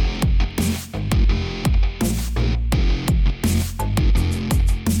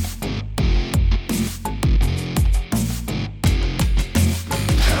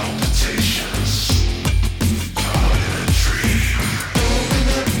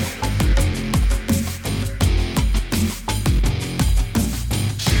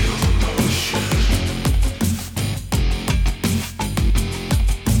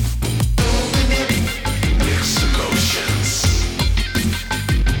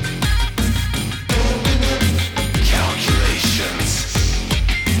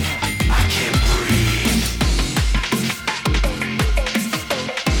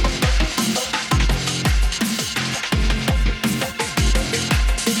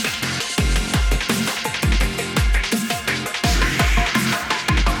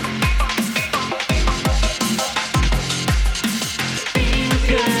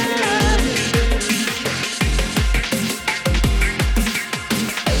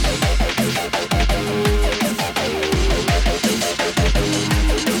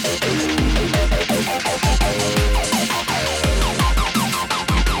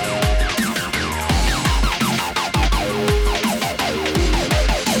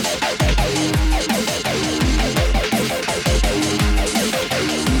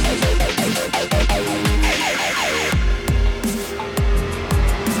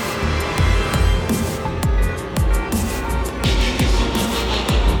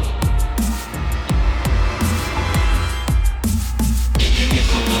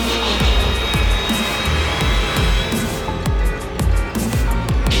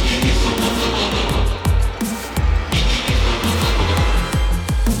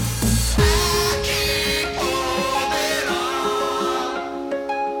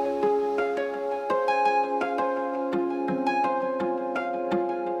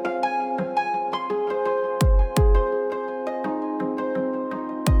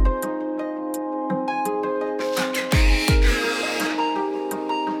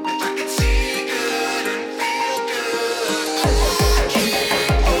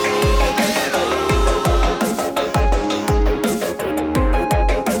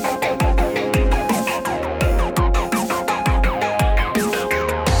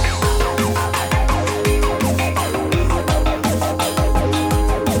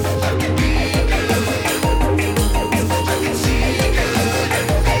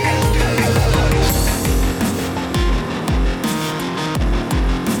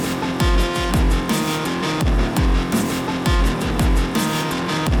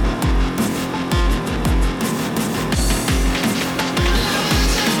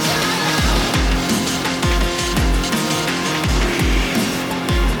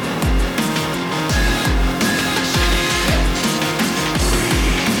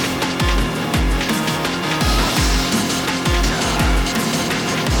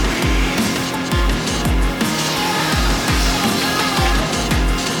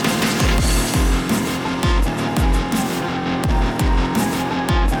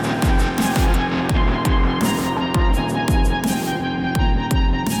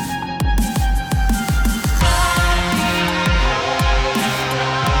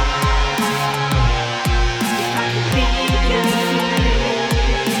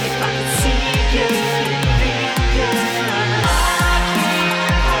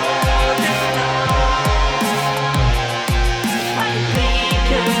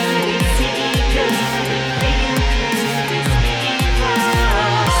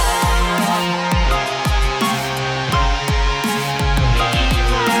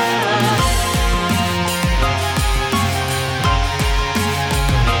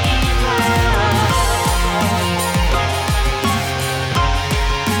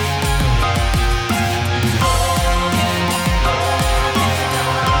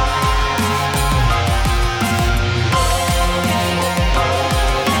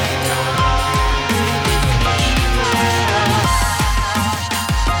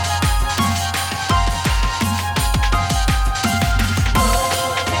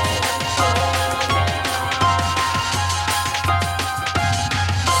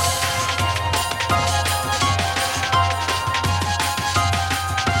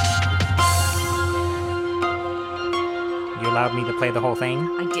 play the whole thing?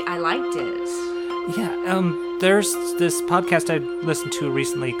 I liked it. Yeah, there's this podcast I listened to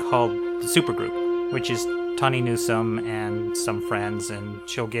recently called The Supergroup, which is Tawny Newsome and some friends, and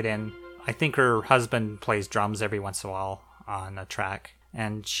she'll get in. I think her husband plays drums every once in a while on a track,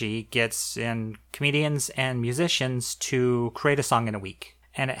 and she gets in comedians and musicians to create a song in a week.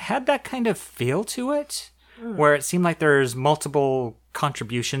 And it had that kind of feel to it, where it seemed like there's multiple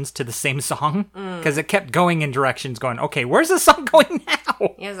contributions to the same song, because it kept going in directions going, okay, where's the song going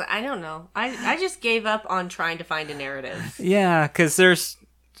now? Yes, I don't know. I just gave up on trying to find a narrative. Yeah, because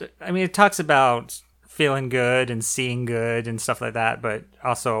it talks about feeling good and seeing good and stuff like that, but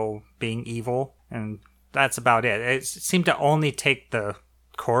also being evil, and that's about it. It seemed to only take the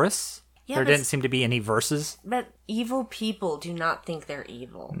chorus. Yeah, there didn't seem to be any verses. But evil people do not think they're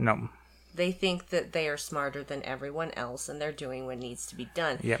evil. No. They think that they are smarter than everyone else and they're doing what needs to be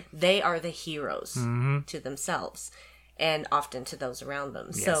done. Yep. They are the heroes to themselves and often to those around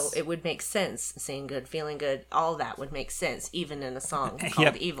them. Yes. So it would make sense, seeing good, feeling good, all that would make sense, even in a song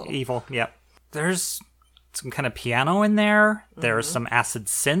called Evil. Evil, yep. There's some kind of piano in there. There's some acid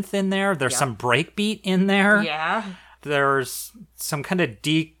synth in there. There's some breakbeat in there. Yeah. There's some kind of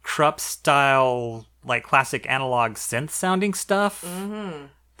D-Krupp style, like classic analog synth sounding stuff. Mm-hmm.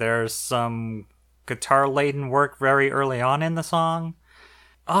 There's some guitar-laden work very early on in the song.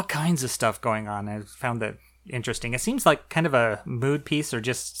 All kinds of stuff going on. I found that interesting. It seems like kind of a mood piece or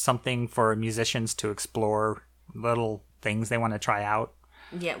just something for musicians to explore, little things they want to try out.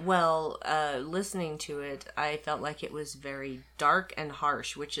 Yeah, well, listening to it, I felt like it was very dark and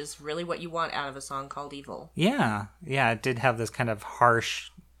harsh, which is really what you want out of a song called Evil. Yeah, it did have this kind of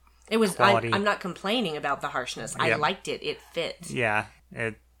harsh quality. I'm not complaining about the harshness. I liked it. It fit. Yeah,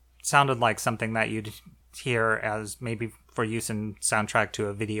 it sounded like something that you'd hear as maybe for use in soundtrack to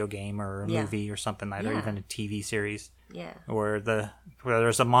a video game or a movie or something like that, or even a TV series. Yeah. Where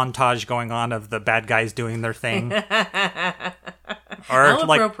there's a montage going on of the bad guys doing their thing. How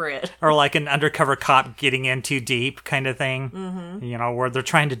appropriate. Or like an undercover cop getting in too deep kind of thing. Mm-hmm. Where they're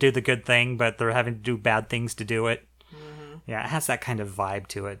trying to do the good thing, but they're having to do bad things to do it. Mm-hmm. Yeah, it has that kind of vibe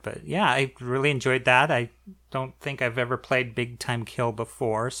to it. But yeah, I really enjoyed that. I don't think I've ever played Big Time Kill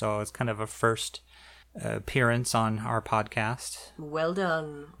before, so it's kind of a first appearance on our podcast. Well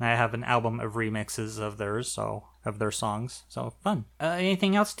done. I have an album of remixes of theirs, of their songs, so fun.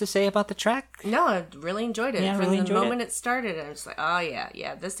 Anything else to say about the track? No, I really enjoyed it. Yeah, From really the enjoyed moment it started, I was like, oh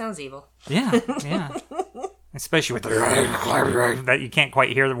yeah, this sounds evil. Yeah. Especially with that you can't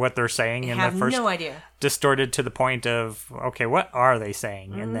quite hear what they're saying. I have no idea. Distorted to the point of, okay, what are they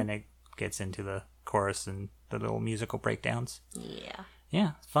saying? And then it gets into the chorus and the little musical breakdowns.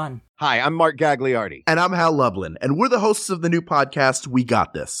 Yeah, it's fun. Hi, I'm Mark Gagliardi. And I'm Hal Lublin, and we're the hosts of the new podcast, We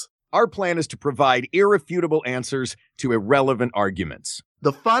Got This. Our plan is to provide irrefutable answers to irrelevant arguments.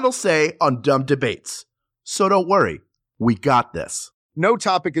 The final say on dumb debates. So don't worry, we got this. No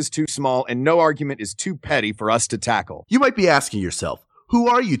topic is too small and no argument is too petty for us to tackle. You might be asking yourself, who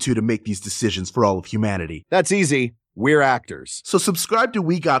are you two to make these decisions for all of humanity? That's easy. We're actors. So subscribe to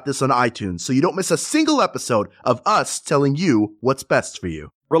We Got This on iTunes so you don't miss a single episode of us telling you what's best for you.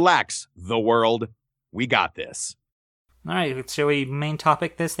 Relax, the world. We got this. All right, shall we main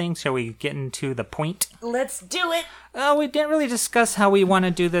topic this thing? Shall we get into the point? Let's do it! We didn't really discuss how we want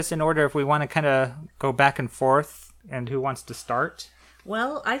to do this in order, if we want to kind of go back and forth, and who wants to start.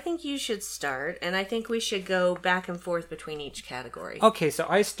 Well, I think you should start, and I think we should go back and forth between each category. Okay, so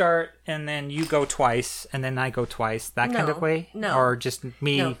I start, and then you go twice, and then I go twice, that kind of way? No. Or just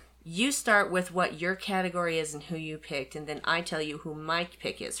me? No. You start with what your category is and who you picked, and then I tell you who my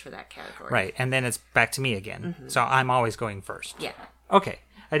pick is for that category. Right, and then it's back to me again. Mm-hmm. So I'm always going first. Yeah. Okay.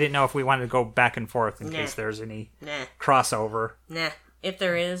 I didn't know if we wanted to go back and forth in case there's any crossover. Nah. If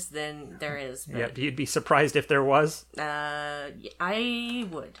there is, then there is. But... Yeah, you'd be surprised if there was? I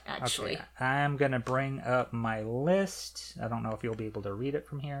would, actually. Okay. I'm going to bring up my list. I don't know if you'll be able to read it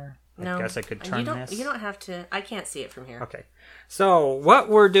from here. I guess I could turn this. You don't have to. I can't see it from here. Okay. So what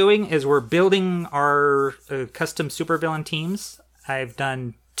we're doing is we're building our custom supervillain teams. I've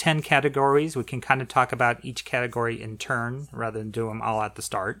done 10 categories. We can kind of talk about each category in turn rather than do them all at the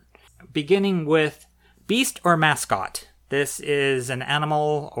start. Beginning with beast or mascot. This is an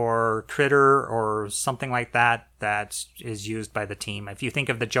animal or critter or something like that that is used by the team. If you think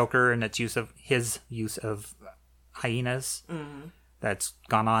of the Joker and his use of hyenas, that's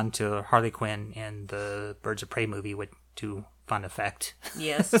gone on to Harley Quinn in the Birds of Prey movie to fun effect.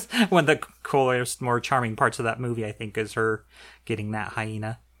 Yes. One of the coolest, more charming parts of that movie, I think, is her getting that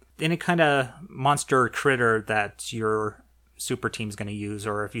hyena. Any kind of monster or critter that your super team's going to use,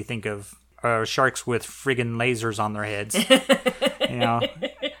 or if you think of sharks with friggin' lasers on their heads.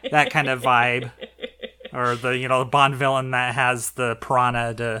 that kind of vibe. Or the Bond villain that has the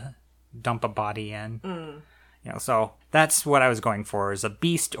piranha to dump a body in. So that's what I was going for, is a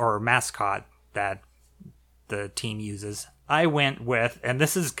beast or mascot that the team uses. I went with, and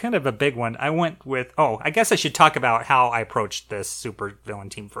this is kind of a big one, I guess I should talk about how I approached this Supervillain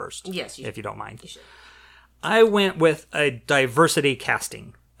team first. Yes, if you don't mind. You should. I went with a diversity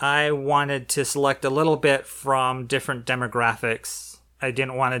casting. I wanted to select a little bit from different demographics. I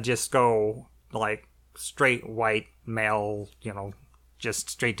didn't want to just go like straight white male, just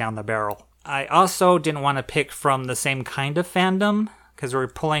straight down the barrel. I also didn't want to pick from the same kind of fandom, because we're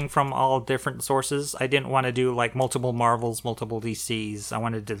pulling from all different sources. I didn't want to do like multiple Marvels, multiple DCs. I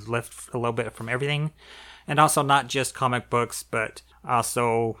wanted to lift a little bit from everything. And also not just comic books, but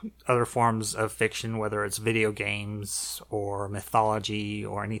also other forms of fiction, whether it's video games or mythology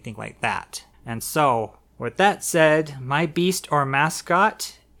or anything like that. And so, with that said, my beast or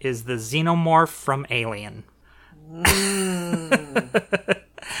mascot is the Xenomorph from Alien.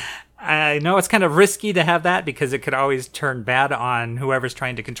 I know it's kind of risky to have that because it could always turn bad on whoever's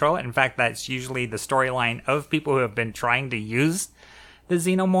trying to control it. In fact, that's usually the storyline of people who have been trying to use the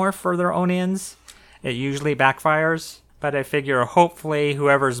Xenomorph for their own ends. It usually backfires. But I figure hopefully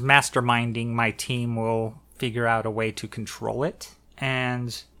whoever's masterminding my team will figure out a way to control it.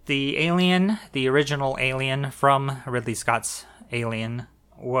 And the alien, the original alien from Ridley Scott's Alien,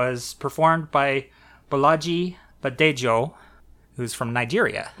 was performed by Bolaji Badejo, who's from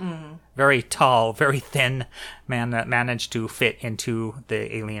Nigeria. Very tall, very thin man that managed to fit into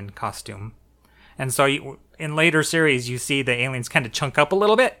the alien costume. And so in later series, you see the aliens kind of chunk up a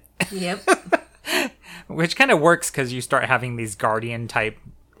little bit. Yep. Which kind of works because you start having these Guardian-type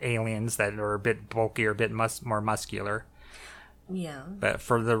aliens that are a bit bulkier, a bit more muscular. Yeah. But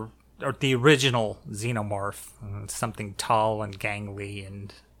for the original Xenomorph, something tall and gangly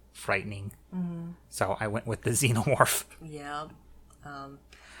and frightening. So I went with the Xenomorph. Yeah.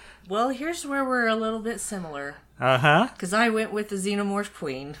 Well, here's where we're a little bit similar. Uh-huh. Because I went with the Xenomorph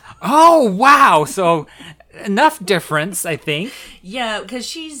Queen. Oh, wow! So, enough difference, I think. Yeah, because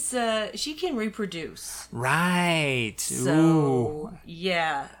she can reproduce. Right. So, Ooh.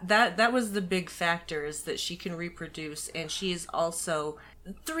 yeah, that was the big factor, is that she can reproduce, and she is also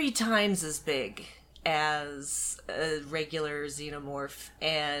 3 times as big as a regular Xenomorph,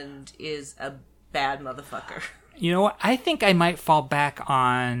 and is a bad motherfucker. You know what? I think I might fall back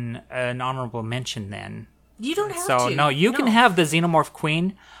on an honorable mention then. You don't have to. So, no, you can have the Xenomorph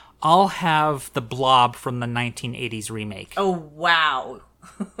Queen. I'll have the Blob from the 1980s remake. Oh, wow.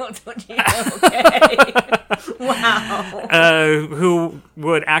 Okay. Wow. Who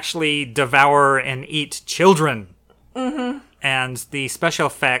would actually devour and eat children. Mm-hmm. And the special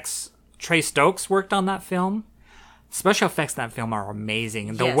effects, Trey Stokes worked on that film. Special effects in that film are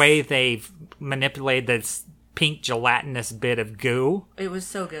amazing. The way they've manipulated this pink gelatinous bit of goo. It was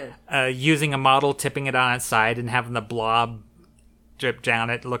so good. Using a model, tipping it on its side, and having the blob drip down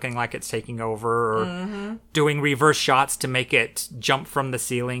it, looking like it's taking over, or doing reverse shots to make it jump from the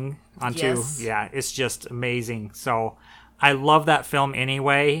ceiling onto. Yes. Yeah, it's just amazing. So I love that film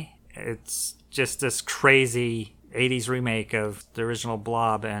anyway. It's just this crazy 80s remake of the original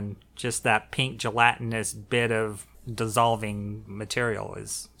Blob, and just that pink gelatinous bit of dissolving material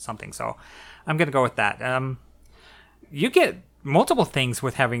is something. So I'm going to go with that. You get multiple things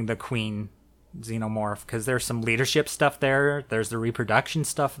with having the Queen Xenomorph, because there's some leadership stuff there. There's the reproduction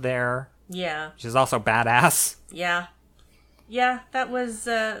stuff there. Yeah. Which is also badass. Yeah. Yeah, that was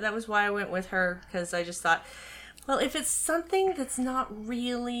why I went with her, because I just thought, well, if it's something that's not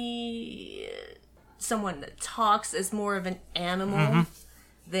really someone that talks, as more of an animal,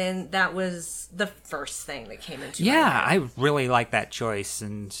 then that was the first thing that came into my head. I really like that choice,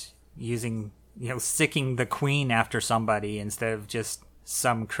 and using, sicking the queen after somebody instead of just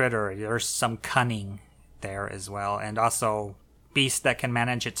some critter. There's some cunning there as well. And also, beast that can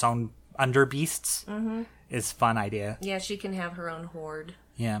manage its own under beasts is a fun idea. Yeah, she can have her own horde.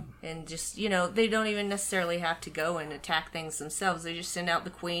 Yeah. And just, they don't even necessarily have to go and attack things themselves. They just send out the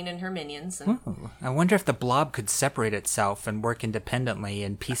queen and her minions. And I wonder if the blob could separate itself and work independently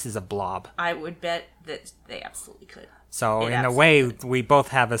in pieces of blob. I would bet that they absolutely could. So, in a way, we both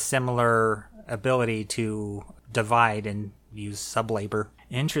have a similar ability to divide and use sublabor.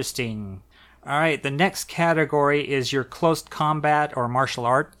 Interesting. All right, the next category is your close combat or martial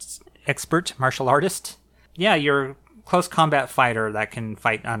arts expert, martial artist. Yeah, your close combat fighter that can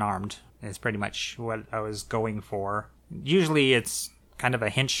fight unarmed is pretty much what I was going for. Usually it's kind of a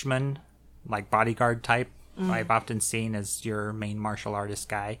henchman, like bodyguard type. I've often seen as your main martial artist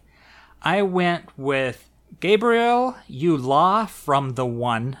guy. I went with Gabriel Yulaw from The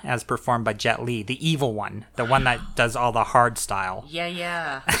One, as performed by Jet Li, the evil one, the one that does all the hard style.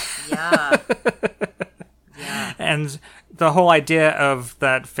 Yeah. And the whole idea of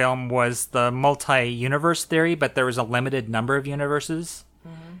that film was the multi-universe theory, but there was a limited number of universes.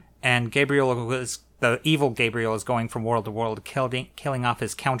 And the evil Gabriel is going from world to world, killing off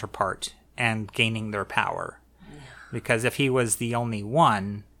his counterpart and gaining their power. Because if he was the only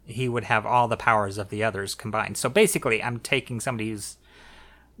one, he would have all the powers of the others combined. So basically, I'm taking somebody who's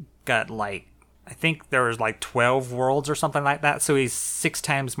got I think there was 12 worlds or something like that. So he's 6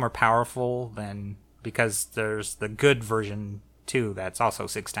 times more powerful than, because there's the good version too, that's also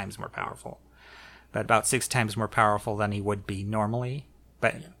 6 times more powerful. But about 6 times more powerful than he would be normally.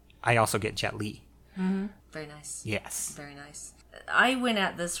 But I also get Jet Li. Very nice. Yes. Very nice. I went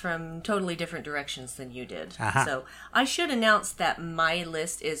at this from totally different directions than you did. So I should announce that my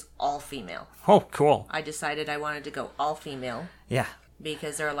list is all female. Oh, cool. I decided I wanted to go all female. Yeah.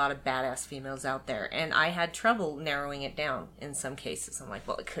 Because there are a lot of badass females out there. And I had trouble narrowing it down in some cases. I'm like,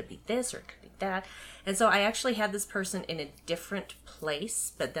 well, it could be this or it could be that. And so I actually had this person in a different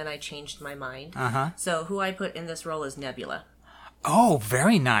place, but then I changed my mind. So who I put in this role is Nebula. Oh,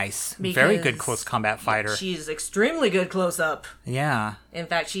 very nice. Very good close combat fighter. She's extremely good close up. Yeah. In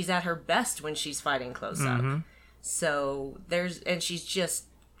fact, she's at her best when she's fighting close up. So and she's just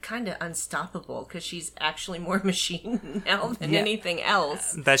kind of unstoppable because she's actually more machine now than anything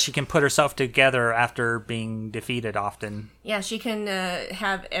else. That she can put herself together after being defeated often. Yeah, she can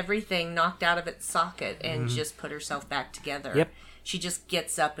have everything knocked out of its socket and just put herself back together. Yep. She just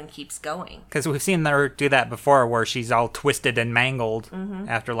gets up and keeps going. Because we've seen her do that before, where she's all twisted and mangled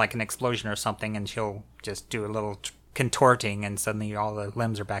after an explosion or something, and she'll just do a little contorting, and suddenly all the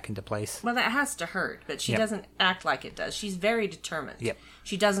limbs are back into place. Well, that has to hurt, but she doesn't act like it does. She's very determined. Yep.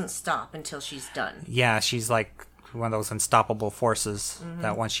 She doesn't stop until she's done. Yeah, she's like one of those unstoppable forces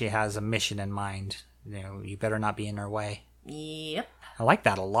that once she has a mission in mind, you better not be in her way. Yep. I like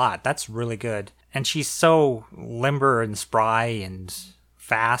that a lot. That's really good. And she's so limber and spry and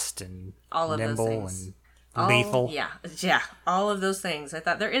fast and all of nimble those things. And lethal. Yeah, all of those things. I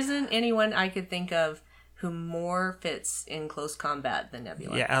thought there isn't anyone I could think of who more fits in close combat than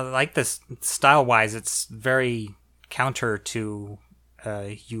Nebula. Yeah, I like this style-wise. It's very counter to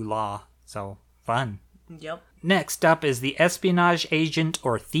Yulaw, so fun. Yep. Next up is the espionage agent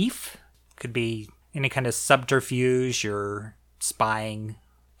or thief. Could be any kind of subterfuge or spying.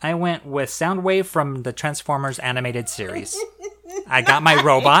 I went with Soundwave from the Transformers animated series. I got my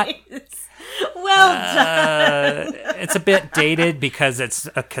robot. Well done. It's a bit dated because it's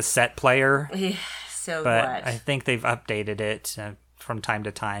a cassette player. So but what? I think they've updated it from time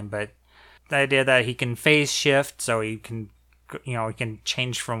to time. But the idea that he can phase shift, so he can, he can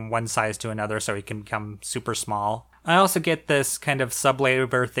change from one size to another, so he can become super small. I also get this kind of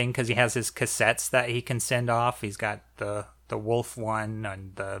sub-labor thing because he has his cassettes that he can send off. He's got the wolf one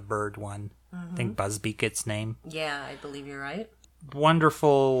and the bird one. I think Buzzbeak its name. Yeah, I believe you're right.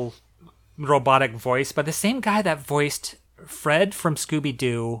 Wonderful robotic voice, but the same guy that voiced Fred from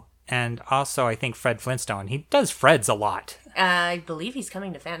Scooby-Doo and also I think Fred Flintstone. He does Freds a lot. I believe he's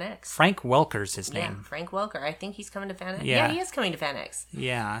coming to Fan X. Frank Welker's his name. Yeah, Frank Welker. I think he's coming to Fan X. Yeah. Yeah, he is coming to Fan X.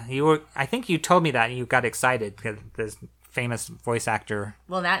 Yeah, I think you told me that and you got excited because this famous voice actor.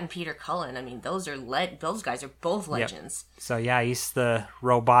 Well, that and Peter Cullen. I mean, those guys are both legends. Yep. So yeah, he's the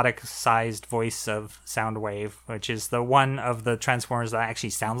robotic-sized voice of Soundwave, which is the one of the Transformers that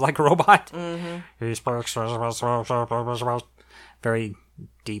actually sounds like a robot. He speaks very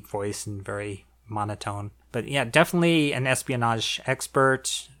deep voice and very monotone. But yeah, definitely an espionage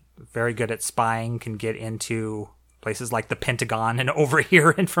expert, very good at spying, can get into places like the Pentagon and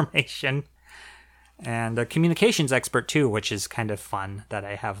overhear information. And a communications expert too, which is kind of fun that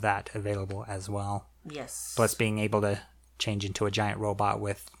I have that available as well. Yes. Plus being able to change into a giant robot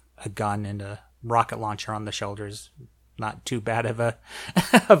with a gun and a rocket launcher on the shoulders. Not too bad of a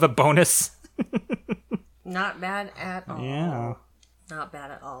of a bonus. Not bad at all. Yeah. Not bad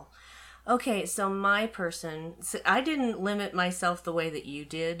at all. Okay, so my person, I didn't limit myself the way that you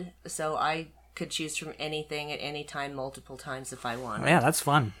did, so I could choose from anything at any time, multiple times if I wanted. Yeah, that's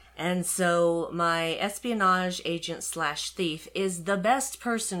fun. And so my espionage agent / thief is the best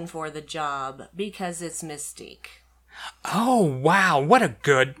person for the job because it's Mystique. Oh, wow, what a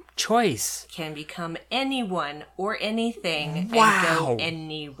good choice. Can become anyone or anything Wow. and go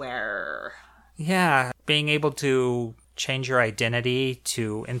anywhere. Yeah, being able to change your identity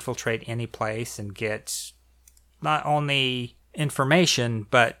to infiltrate any place and get not only information,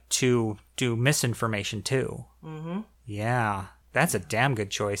 but to do misinformation too. Mm-hmm. Yeah, that's a damn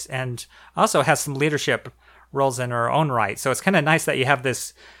good choice. And also has some leadership. roles in her own right. So it's kind of nice that you have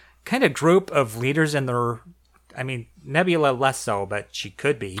this kind of group of leaders in their... I mean, Nebula less so, but she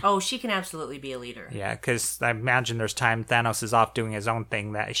could be. Oh, she can absolutely be a leader. Yeah, because I imagine there's time Thanos is off doing his own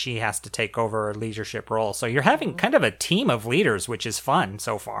thing that she has to take over a leadership role. So you're having kind of a team of leaders, which is fun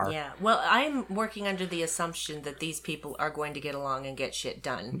so far. Yeah. Well, I'm working under the assumption that these people are going to get along and get shit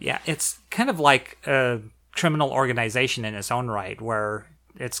done. Yeah, it's kind of like a criminal organization in its own right, where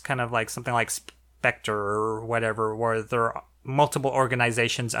it's kind of like something like Spectre or whatever, where there are multiple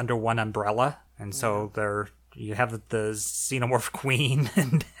organizations under one umbrella. And so you have the Xenomorph Queen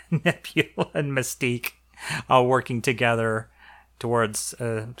and Nebula and Mystique all working together towards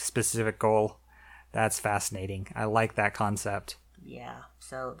a specific goal. That's fascinating. I like that concept. Yeah.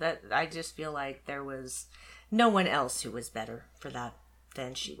 So that I just feel like there was no one else who was better for that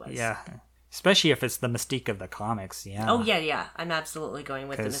than she was. Yeah. Especially if it's the Mystique of the comics, yeah. Oh, yeah. I'm absolutely going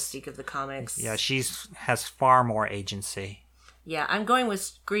with the Mystique of the comics. Yeah, has far more agency. Yeah, I'm going with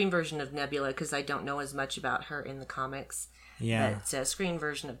screen version of Nebula because I don't know as much about her in the comics. Yeah. But screen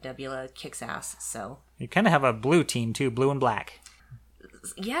version of Nebula kicks ass, so... You kind of have a blue team, too, blue and black.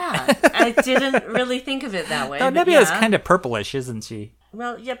 Yeah, I didn't really think of it that way. No, Nebula's kind of purplish, isn't she?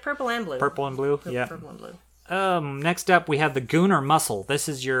 Well, yeah, purple and blue. Purple and blue, yeah. Purple and blue. Next up, we have the Goon or Muscle. This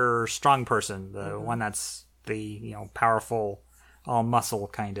is your strong person, the one that's the powerful, all muscle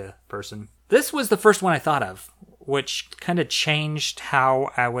kind of person. This was the first one I thought of, which kind of changed how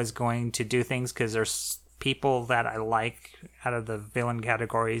I was going to do things, because there's people that I like out of the villain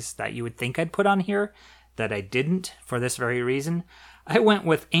categories that you would think I'd put on here that I didn't for this very reason. I went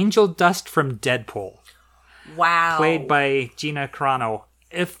with Angel Dust from Deadpool. Wow. Played by Gina Carano.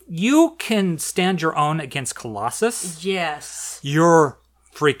 If you can stand your own against Colossus, yes, you're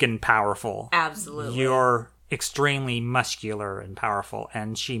freaking powerful. Absolutely. You're extremely muscular and powerful,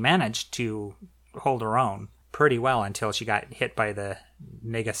 and she managed to hold her own pretty well until she got hit by the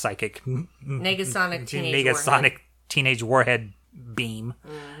Negasonic Teenage Warhead beam.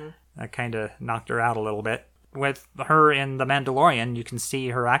 Mm-hmm. That kind of knocked her out a little bit. With her in The Mandalorian, you can see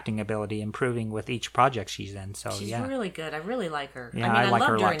her acting ability improving with each project she's in. So she's yeah, really good. I really like her. Yeah, I like loved her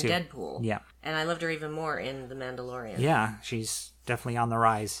her a in lot, too. Deadpool. Yeah, and I loved her even more in The Mandalorian. Yeah, she's definitely on the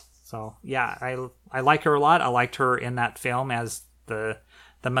rise. So yeah, I like her a lot. I liked her in that film as the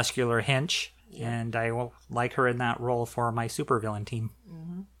muscular hench, and I will like her in that role for my supervillain team.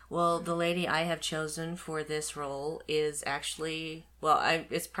 Mm-hmm. Well, the lady I have chosen for this role is actually,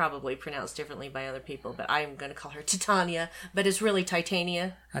 it's probably pronounced differently by other people, but I'm going to call her Titania, but it's really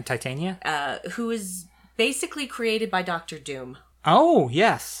Titania. Titania? Who is basically created by Dr. Doom. Oh,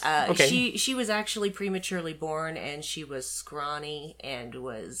 yes. Okay. She was actually prematurely born, and she was scrawny and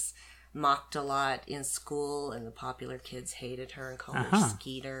was mocked a lot in school, and the popular kids hated her and called her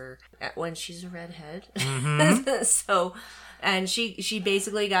Skeeter when she's a redhead. Mm-hmm. And she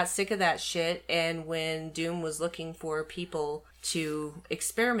basically got sick of that shit, and when Doom was looking for people to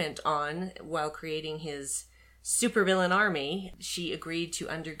experiment on while creating his supervillain army, she agreed to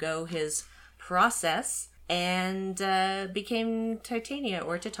undergo his process and became Titania,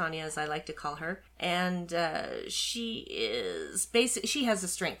 or Titania as I like to call her. And she has the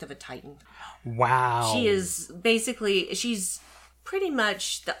strength of a Titan. Wow. She's pretty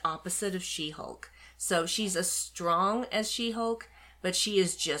much the opposite of She-Hulk. So she's as strong as She-Hulk, but she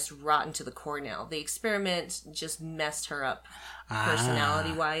is just rotten to the core now. The experiment just messed her up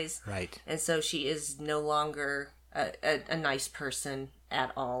personality-wise. Right. And so she is no longer a nice person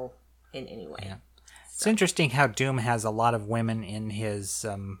at all in any way. Yeah. It's interesting how Doom has a lot of women in his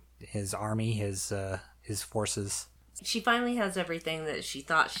army, his forces. She finally has everything that she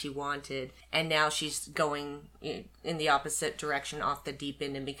thought she wanted, and now she's going in the opposite direction, off the deep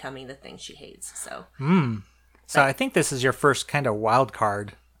end, and becoming the thing she hates. So I think this is your first kind of wild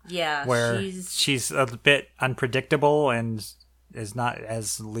card. Yeah, where she's a bit unpredictable and is not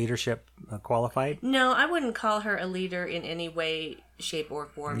as leadership qualified. No, I wouldn't call her a leader in any way, shape, or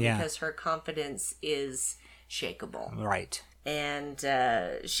form, because her confidence is shakeable. Right. And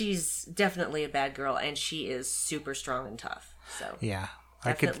she's definitely a bad girl, and she is super strong and tough. So yeah,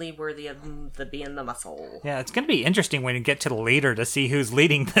 definitely worthy of being the muscle. Yeah, it's going to be interesting when you get to the leader to see who's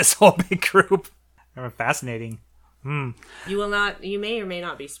leading this whole big group. Fascinating. You may or may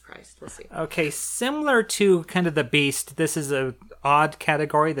not be surprised. We'll see. Okay, similar to kind of the Beast, this is a odd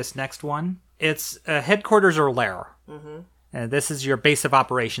category, this next one. It's a headquarters or lair. Mm-hmm. This is your base of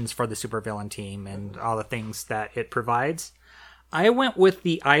operations for the supervillain team and all the things that it provides. I went with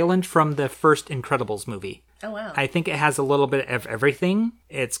the island from the first Incredibles movie. Oh, wow. I think it has a little bit of everything.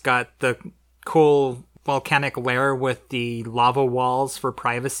 It's got the cool volcanic lair with the lava walls for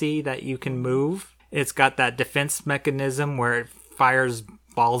privacy that you can move. It's got that defense mechanism where it fires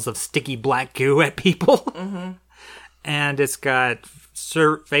balls of sticky black goo at people. Mm-hmm. And it's got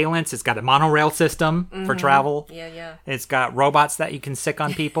surveillance. It's got a monorail system for travel. Yeah. It's got robots that you can sick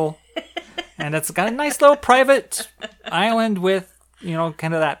on people. And it's got a nice little private island with,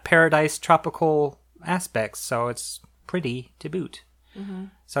 kind of that paradise tropical aspects. So it's pretty to boot. Mm-hmm.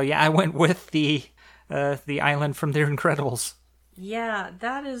 So yeah, I went with the island from The Incredibles. Yeah,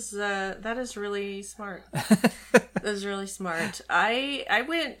 that is really smart. That is really smart. I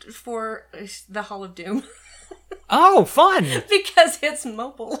went for the Hall of Doom. Oh, fun! Because it's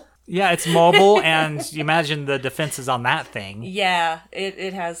mobile. Yeah, it's mobile, and you imagine the defenses on that thing. Yeah,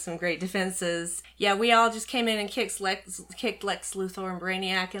 it has some great defenses. Yeah, we all just came in and kicked Lex Luthor and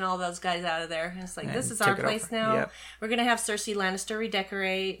Brainiac and all those guys out of there. And it's like, this is our place now. Yep. We're going to have Cersei Lannister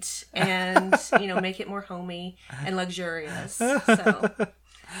redecorate and, make it more homey and luxurious.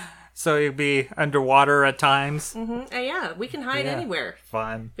 So you'd be underwater at times. Mm-hmm. Yeah, we can hide anywhere.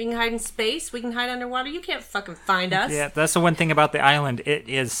 Fun. We can hide in space. We can hide underwater. You can't fucking find us. Yeah, that's the one thing about the island. It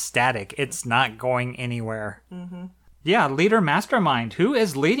is static. It's not going anywhere. Mm-hmm. Yeah, leader mastermind. Who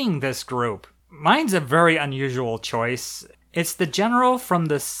is leading this group? Mine's a very unusual choice. It's the general from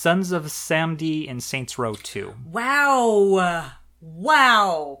the Sons of Samdi in Saints Row 2. Wow.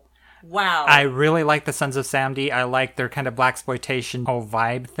 I really like the Sons of Samdi. I like their kind of blaxploitation whole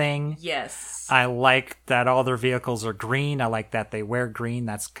vibe thing. Yes. I like that all their vehicles are green. I like that they wear green.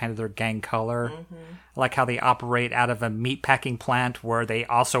 That's kind of their gang color. Mm-hmm. I like how they operate out of a meatpacking plant where they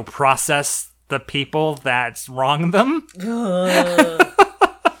also process the people that wrong them.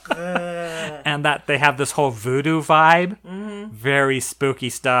 And that they have this whole voodoo vibe. Mm-hmm. Very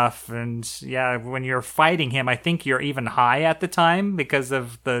spooky stuff. And yeah, when you're fighting him, I think you're even high at the time because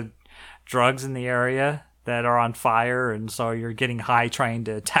of the drugs in the area that are on fire, and so you're getting high trying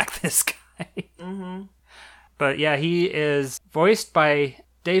to attack this guy. Mm-hmm. But yeah, he is voiced by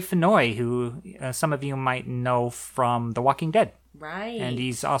Dave Fennoy, who some of you might know from The Walking Dead. Right. And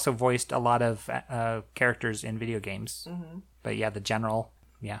he's also voiced a lot of characters in video games. Mm-hmm. But yeah, the general,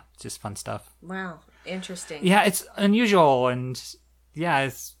 it's just fun stuff. Wow, interesting. Yeah, it's unusual, and yeah,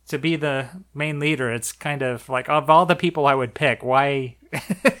 it's to be the main leader. It's kind of like, of all the people I would pick, why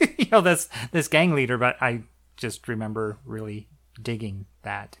this gang leader? But I just remember really digging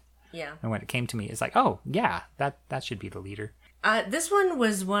that. Yeah. And when it came to me, it's like, oh yeah, that should be the leader. This one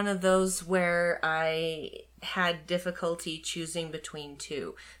was one of those where I had difficulty choosing between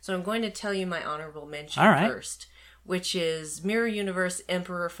two. So I'm going to tell you my honorable mention first, which is Mirror Universe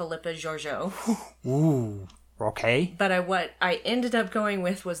Emperor Philippa Giorgio. Ooh. Okay. But what I ended up going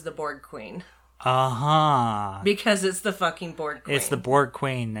with was the Borg Queen. Uh-huh. Because it's the fucking Borg Queen. It's the Borg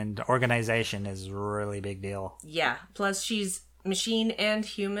Queen, and organization is a really big deal. Yeah. Plus, she's machine and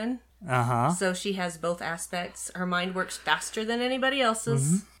human. Uh-huh. So she has both aspects. Her mind works faster than anybody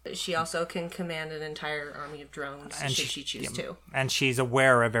else's. Mm-hmm. She also can command an entire army of drones should she choose to. And she's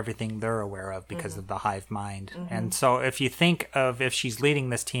aware of everything they're aware of because of the hive mind. Mm-hmm. And so if you think of if she's leading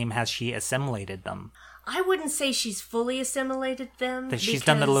this team, has she assimilated them? I wouldn't say she's fully assimilated them. That she's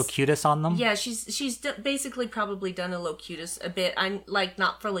done the Locutus on them? Yeah, she's basically probably done a Locutus a bit. I'm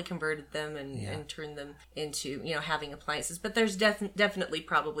not fully converted them and turned them into, having appliances. But there's definitely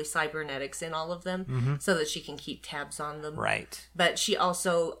probably cybernetics in all of them so that she can keep tabs on them. Right. But she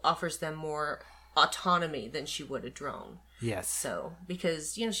also offers them more autonomy than she would a drone. Yes. So,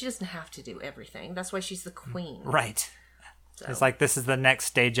 because, she doesn't have to do everything. That's why she's the queen. Right. So. It's like this is the next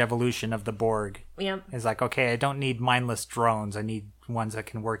stage evolution of the Borg. Yep. It's like, okay, I don't need mindless drones. I need ones that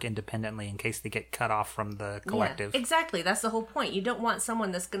can work independently in case they get cut off from the collective. Yeah, exactly. That's the whole point. You don't want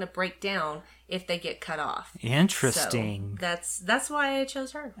someone that's going to break down if they get cut off. Interesting. So that's why I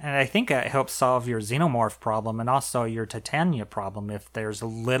chose her. And I think it helps solve your xenomorph problem and also your Titania problem. If there's a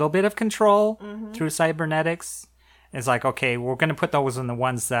little bit of control through cybernetics, it's like, okay, we're going to put those in the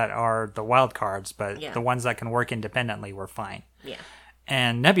ones that are the wild cards, but the ones that can work independently, we're fine. Yeah.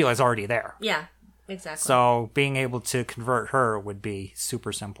 And Nebula's already there. Yeah, exactly. So being able to convert her would be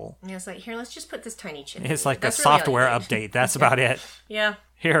super simple. Yeah, it's like, here, let's just put this tiny chip. It's like a software update. That's about it. Yeah.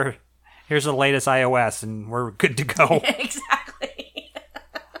 Here's the latest iOS, and we're good to go. Exactly.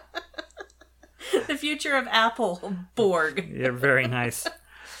 The future of Apple Borg. Yeah, very nice.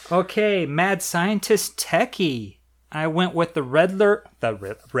 Okay, Mad Scientist Techie. I went with the Riddler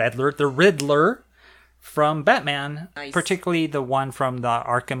from Batman, particularly the one from the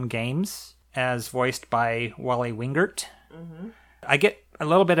Arkham games, as voiced by Wally Wingert. Mm-hmm. I get a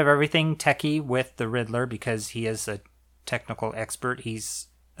little bit of everything techie with the Riddler because he is a technical expert. He's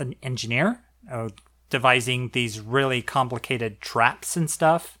an engineer, devising these really complicated traps and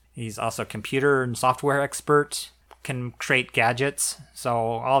stuff. He's also a computer and software expert, can create gadgets. So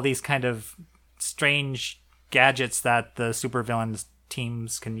all these kind of strange gadgets that the supervillains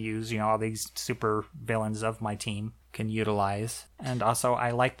teams can use, all these supervillains of my team can utilize. And also,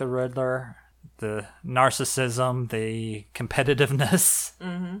 I like the Riddler, the narcissism, the competitiveness.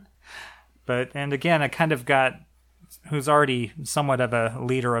 Mm-hmm. And again, I kind of got who's already somewhat of a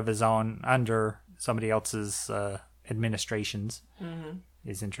leader of his own under somebody else's administrations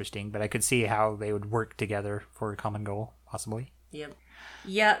is interesting. But I could see how they would work together for a common goal, possibly. Yep.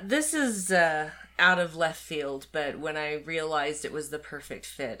 Yeah, this is out of left field, but when I realized it was the perfect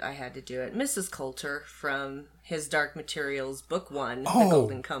fit, I had to do it. Mrs. Coulter from his Dark Materials Book 1, The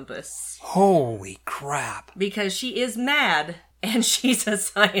Golden Compass. Holy crap. Because she is mad, and she's a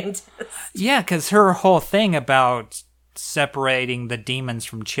scientist. Yeah, because her whole thing about separating the demons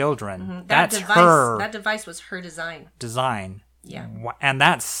from children, that's her... That device was her design. Yeah. And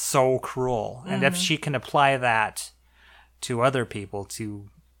that's so cruel. And if she can apply that to other people to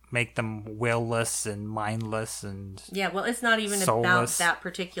make them willless and mindless and yeah, well, it's not even soulless. about that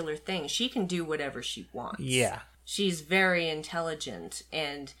particular thing. She can do whatever she wants. Yeah. She's very intelligent,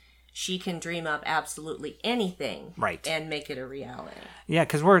 and she can dream up absolutely anything and make it a reality. Yeah,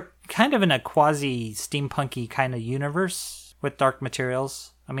 because we're kind of in a quasi-steampunky kind of universe with Dark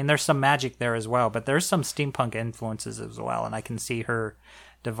Materials. I mean, there's some magic there as well, but there's some steampunk influences as well, and I can see her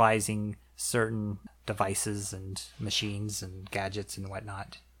devising certain devices and machines and gadgets and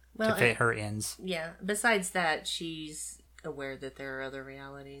whatnot to fit her ends. Yeah, besides that, she's aware that there are other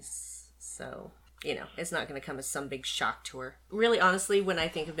realities, so... it's not going to come as some big shock to her. Really, honestly, when I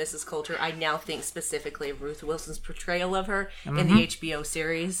think of Mrs. Coulter, I now think specifically of Ruth Wilson's portrayal of her in the HBO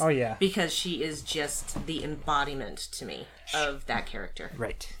series. Oh, yeah. Because she is just the embodiment to me of that character.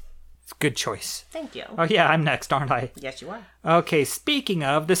 Right. It's a good choice. Thank you. Oh, yeah, I'm next, aren't I? Yes, you are. Okay, speaking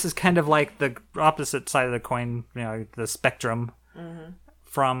of, this is kind of like the opposite side of the coin, the spectrum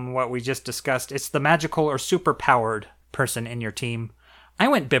from what we just discussed. It's the magical or superpowered person in your team. I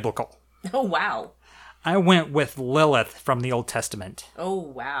went biblical. Oh, wow. I went with Lilith from the Old Testament. Oh,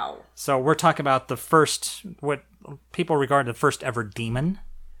 wow. So we're talking about the first, what people regard the first ever demon,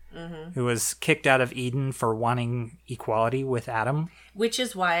 who was kicked out of Eden for wanting equality with Adam. Which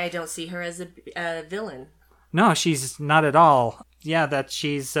is why I don't see her as a villain. No, she's not at all. Yeah, that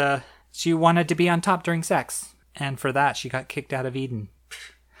she wanted to be on top during sex. And for that, she got kicked out of Eden.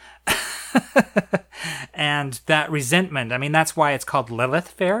 And that resentment, I mean, that's why it's called Lilith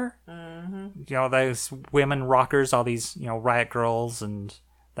Fair. Those women rockers, all these, riot girls and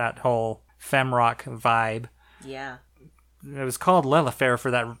that whole femme rock vibe. Yeah. It was called Lilith Fair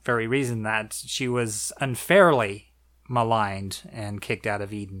for that very reason, that she was unfairly maligned and kicked out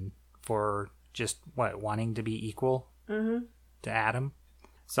of Eden for just, wanting to be equal to Adam.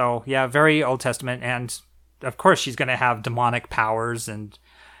 So, yeah, very Old Testament. And, of course, she's going to have demonic powers, and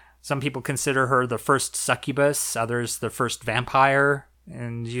some people consider her the first succubus, others the first vampire.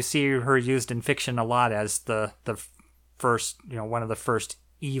 And you see her used in fiction a lot as the first, one of the first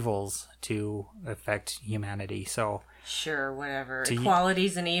evils to affect humanity. So sure, whatever.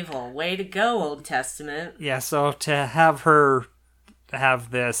 Equality's an evil. Way to go, Old Testament. Yeah, so to have her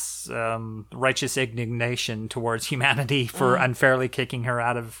have this righteous indignation towards humanity for unfairly kicking her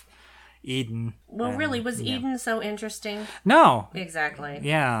out of Eden. Well, really, was Eden so interesting? No. Exactly.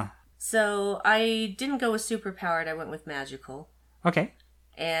 Yeah. So I didn't go with superpowered. I went with magical. Okay.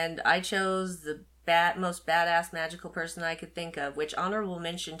 And I chose the most badass magical person I could think of, which honorable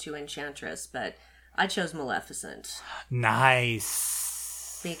mention to Enchantress, but I chose Maleficent. Nice.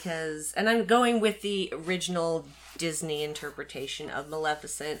 And I'm going with the original Disney interpretation of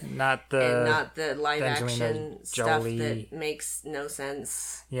Maleficent. Not the live action stuff that makes no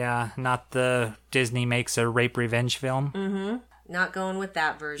sense. Yeah, not the Disney makes a rape revenge film. Mm-hmm. Not going with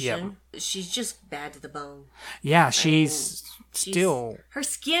that version. Yep. She's just bad to the bone. Yeah, she's still... Her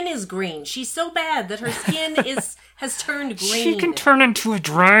skin is green. She's so bad that her skin has turned green. She can turn into a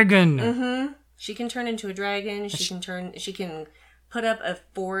dragon. Mm-hmm. She can turn into a dragon. She can put up a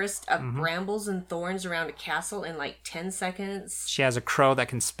forest of brambles and thorns around a castle in like 10 seconds. She has a crow that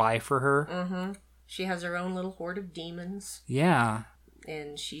can spy for her. Mm-hmm. She has her own little horde of demons. Yeah.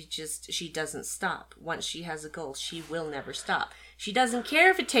 And she doesn't stop. Once she has a goal, she will never stop. She doesn't care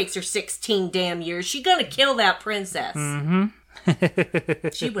if it takes her 16 damn years. She's gonna kill that princess. Mm-hmm.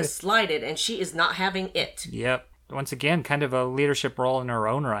 She was slighted, and she is not having it. Yep. Once again, kind of a leadership role in her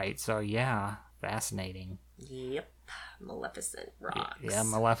own right. So, yeah. Fascinating. Yep. Maleficent rocks. Yeah,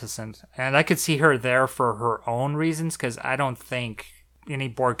 Maleficent. And I could see her there for her own reasons, because I don't think any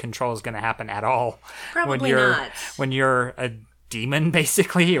board control is going to happen at all. Probably not. When you're a demon,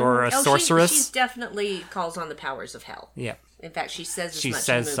 basically, or a sorceress. She definitely calls on the powers of hell. Yeah. In fact, she says as She much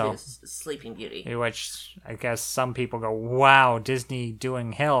says in the so. movie as Sleeping Beauty. Which I guess some people go, wow, Disney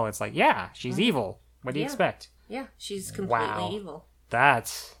doing hell. It's like, yeah, she's evil. What do you Yeah. expect? Yeah, she's completely Wow. evil.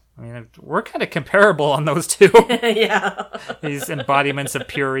 We're kind of comparable on those two. Yeah. These embodiments of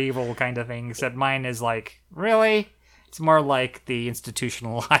pure evil kind of thing, except mine is like, really? It's more like the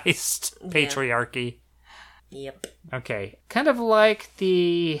institutionalized patriarchy. Yep. Okay. Kind of like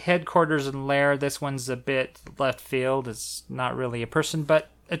the headquarters and lair, this one's a bit left field. It's not really a person, but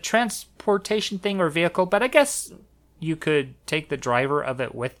a transportation thing or vehicle. But I guess you could take the driver of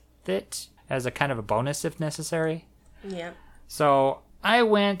it with it as a kind of a bonus if necessary. Yep. So I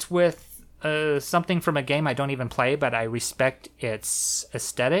went with something from a game I don't even play, but I respect its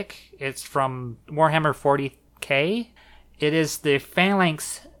aesthetic. It's from Warhammer 40k. It is the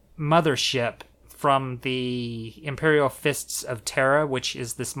Phalanx mothership from the Imperial Fists of Terra, which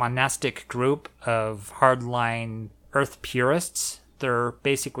is this monastic group of hardline Earth purists. They're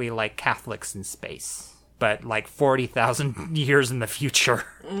basically like Catholics in space, but like 40,000 years in the future.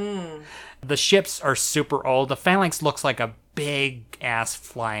 The ships are super old. The Phalanx looks like a big-ass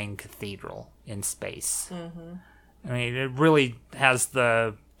flying cathedral in space. I mean, it really has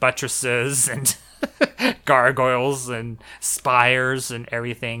the buttresses and gargoyles and spires and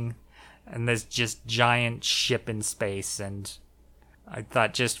everything. And this just giant ship in space. And I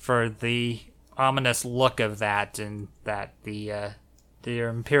thought just for the ominous look of that, and that the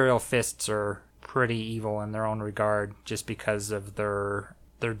Imperial Fists are pretty evil in their own regard, just because of their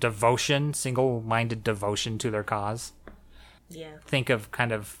devotion, single-minded devotion to their cause. Yeah. Think of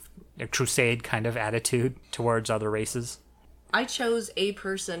kind of a crusade kind of attitude towards other races. I chose a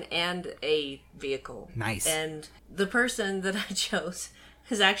person and a vehicle. Nice. And the person that I chose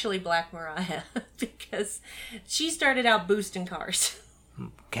is actually Black Mariah, because she started out boosting cars.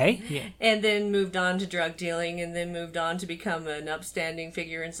 Okay. Yeah. And then moved on to drug dealing, and then moved on to become an upstanding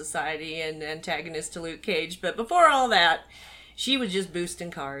figure in society and antagonist to Luke Cage. But before all that, she was just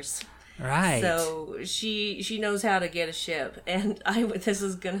boosting cars. Right. So she knows how to get a ship. And this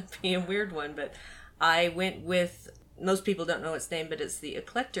is going to be a weird one, but I went with, most people don't know its name, but it's the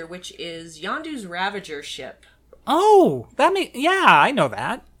Eclector, which is Yondu's Ravager ship. Oh, yeah, I know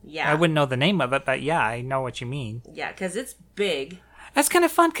that. Yeah. I wouldn't know the name of it, but yeah, I know what you mean. Yeah, because it's big. That's kind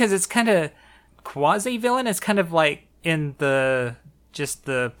of fun, because it's kind of quasi-villain. It's kind of like in the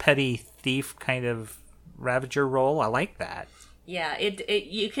petty thief kind of Ravager role. I like that. Yeah, it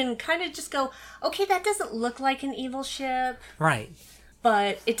you can kind of just go, okay, that doesn't look like an evil ship. Right.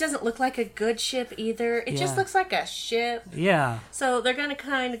 But it doesn't look like a good ship either. It just looks like a ship. Yeah. So they're going to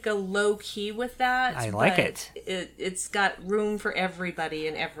kind of go low-key with that. I like it. It's got room for everybody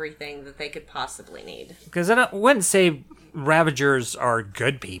and everything that they could possibly need. Because I wouldn't say Ravagers are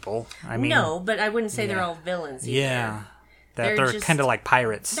good people. I mean, no, but I wouldn't say they're all villains either. Yeah. They're just kind of like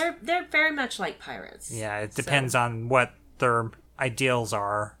pirates. They're very much like pirates. Yeah, it depends on what their ideals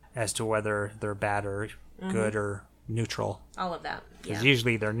are as to whether they're bad or good or neutral. All of that. Because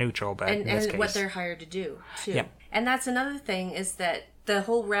usually they're neutral, but in this case, what they're hired to do, too. Yeah. And that's another thing, is that the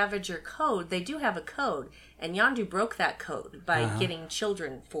whole Ravager code, they do have a code, and Yondu broke that code by getting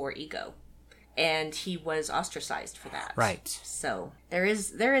children for ego. And he was ostracized for that. Right. So there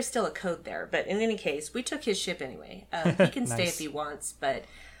is still a code there, but in any case, we took his ship anyway. He can stay if he wants, but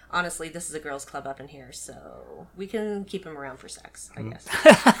honestly, this is a girls' club up in here, so we can keep him around for sex, I guess.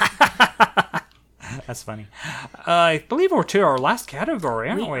 That's funny. I believe we're to our last category,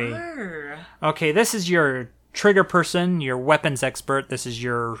 aren't we? We are. Okay, this is your trigger person, your weapons expert. This is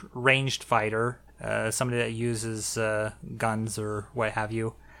your ranged fighter, somebody that uses guns or what have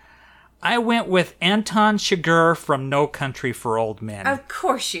you. I went with Anton Chigurh from No Country for Old Men. Of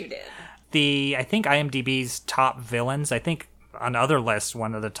course you did. I think IMDb's top villains. I think on other lists,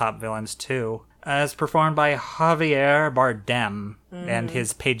 one of the top villains too. As performed by Javier Bardem, and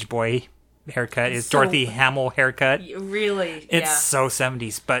his page boy haircut is Dorothy Hamill haircut. Really, It's so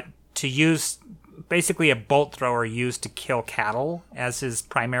 70s, but to use basically a bolt thrower used to kill cattle as his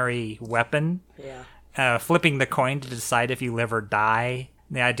primary weapon. Yeah. Flipping the coin to decide if you live or die.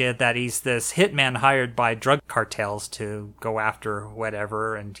 The idea that he's this hitman hired by drug cartels to go after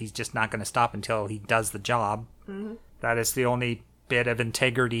whatever, and he's just not going to stop until he does the job. Mm-hmm. That is the only bit of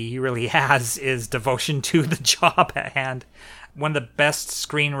integrity he really has, is devotion to the job at hand. One of the best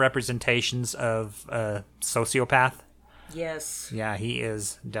screen representations of a sociopath. Yes. Yeah, he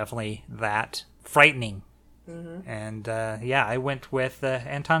is definitely that. Frightening. Mm-hmm. And I went with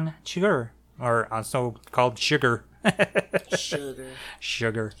Anton Chigurh, or also called Sugar.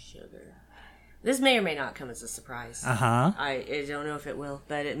 Sugar. This may or may not come as a surprise. Uh-huh. I don't know if it will,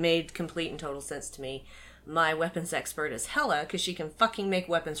 but it made complete and total sense to me. My weapons expert is Hella, because she can fucking make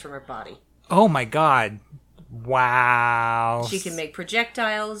weapons from her body. Oh my god. Wow. She can make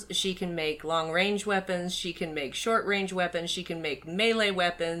projectiles, she can make long-range weapons, she can make short-range weapons, she can make melee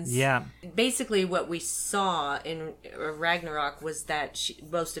weapons. Yeah. Basically, what we saw in Ragnarok was that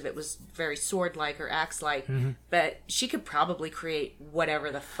most of it was very sword-like or axe-like, but she could probably create whatever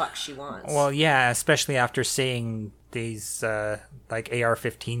the fuck she wants. Well, yeah, especially after seeing these, like,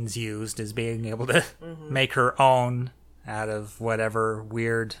 AR-15s used as being able to make her own out of whatever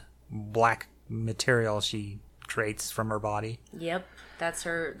weird black material she creates from her body. Yep, that's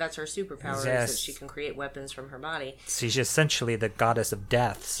her superpower, Yes. is that she can create weapons from her body. She's essentially the goddess of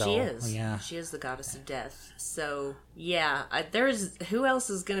death. So, She is. Yeah. She is the goddess of death. So, yeah, who else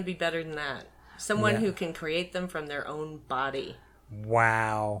is going to be better than that? Someone Yeah. who can create them from their own body.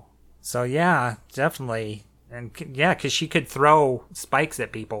 Wow. So, yeah, definitely. And, yeah, because she could throw spikes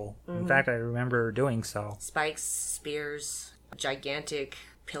at people. In fact, I remember her doing so. Spikes, spears, gigantic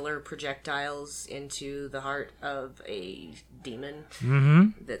pillar projectiles into the heart of a demon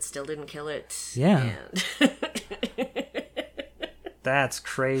that still didn't kill it. Yeah. And That's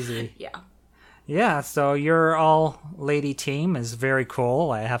crazy. yeah. Yeah, so your all-lady team is very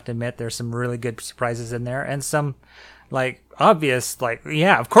cool. I have to admit, there's some really good surprises in there. And some, like, obvious, like,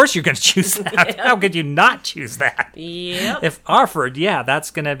 yeah, of course you're going to choose that. How could you not choose that? Yep. If offered, yeah,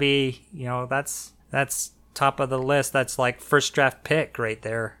 that's going to be, that's top of the list. That's like first draft pick right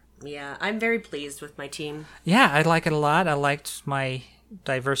there. Yeah, I'm very pleased with my team. Yeah, I like it a lot. I liked my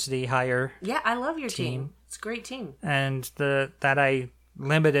diversity hire. Yeah, I love your team. It's a great team. And that I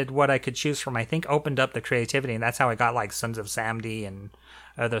limited what I could choose from, I think, opened up the creativity. And that's how I got like Sons of Samdi and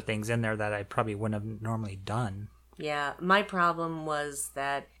other things in there that I probably wouldn't have normally done. Yeah, my problem was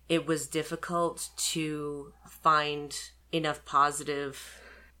that it was difficult to find enough positive...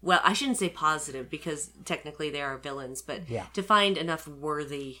 Well, I shouldn't say positive, because technically they are villains, but to find enough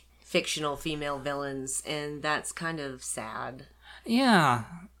worthy fictional female villains, and that's kind of sad. Yeah,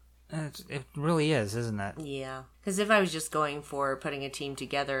 it really is, isn't it? Yeah, because if I was just going for putting a team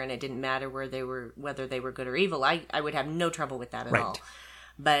together and it didn't matter whether they were good or evil, I would have no trouble with that at all.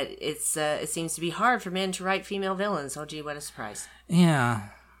 But it seems to be hard for men to write female villains. Oh, gee, what a surprise. Yeah.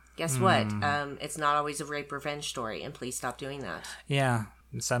 Guess what? It's not always a rape revenge story, and please stop doing that. Yeah.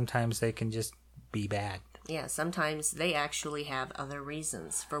 And sometimes they can just be bad. Yeah, sometimes they actually have other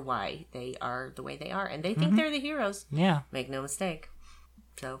reasons for why they are the way they are, and they think they're the heroes. Yeah. Make no mistake.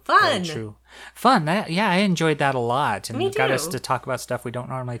 So, fun! Very true. Fun. I enjoyed that a lot. And Me it got too. us to talk about stuff we don't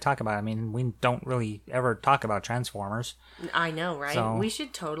normally talk about. I mean, we don't really ever talk about Transformers. I know, right? So- We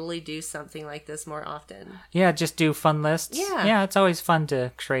should totally do something like this more often. Yeah, just do fun lists. Yeah. Yeah, it's always fun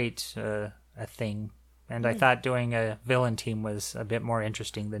to create a thing. And I thought doing a villain team was a bit more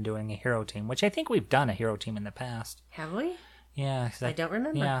interesting than doing a hero team, which I think we've done a hero team in the past. Have we? Yeah. 'Cause I don't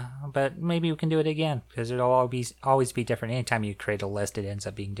remember. Yeah, but maybe we can do it again, because it'll always be different. Anytime you create a list, it ends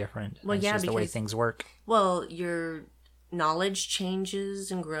up being different. Well, It's yeah, just the way because- things work. Well, your knowledge changes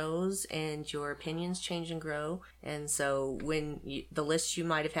and grows, and your opinions change and grow. And so the list you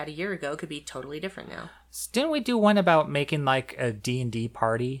might have had a year ago could be totally different now. Didn't we do one about making like a D&D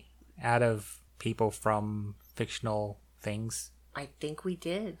party out of people from fictional things? I think we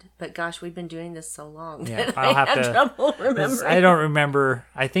did, but gosh, we've been doing this so long Yeah, that I'll I have to- trouble remembering. I don't remember.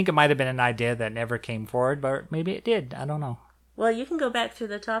 I think it might have been an idea that never came forward, but maybe it did. I don't know. Well, you can go back through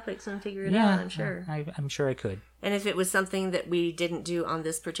the topics and figure it out, I'm sure. I'm sure I could. And if it was something that we didn't do on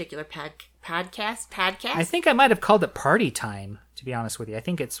this particular podcast, I think I might have called it Party Time, to be honest with you. I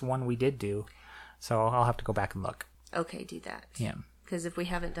think it's one we did do. So I'll have to go back and look. Okay, do that. Yeah. Because if we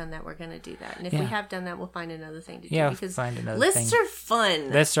haven't done that, we're going to do that. And if Yeah. we have done that, we'll find another thing to do. Yeah, because find another lists thing. are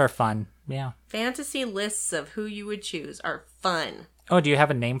fun. Lists are fun. Yeah. Fantasy lists of who you would choose are fun. Oh, do you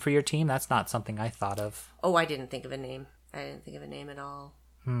have a name for your team? That's not something I thought of. Oh, I didn't think of a name. I didn't think of a name at all.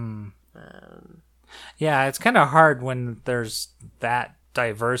 Yeah, it's kind of hard when there's that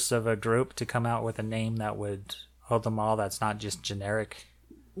diverse of a group to come out with a name that would hold them all. That's not just generic.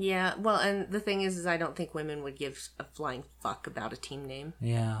 Yeah, well, and the thing is I don't think women would give a flying fuck about a team name.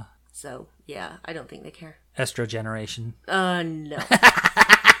 Yeah. So, yeah, I don't think they care. Estro Generation. No.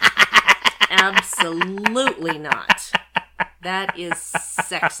 Absolutely not. That is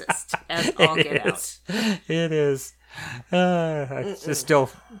sexist as all get out. It is. I just still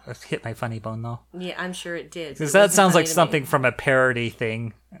hit my funny bone, though. Yeah, I'm sure it did. Because It that wasn't sounds funny like to something me. from a parody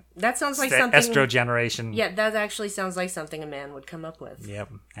thing. That sounds like The something... Estro Generation. Yeah, that actually sounds like something a man would come up with. Yep.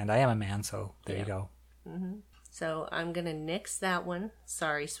 And I am a man, so there you go. So I'm going to nix that one.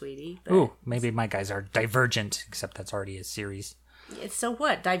 Sorry, sweetie. But Ooh, maybe my guys are Divergent, except that's already a series. So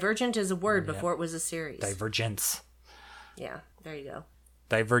what? Divergent is a word before it was a series. Divergence. Yeah, there you go.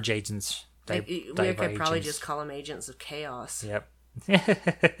 Divergents. We could probably just call them Agents of Chaos. Yep.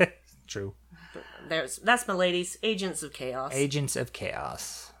 True. That's my ladies. Agents of Chaos. Agents of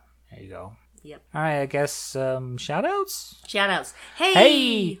Chaos. There you go. Yep. All right, I guess shout-outs? Shout-outs.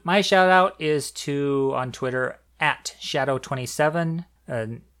 Hey! My shout-out is on Twitter, @Shadow27,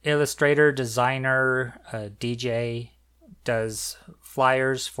 an illustrator, designer, DJ, does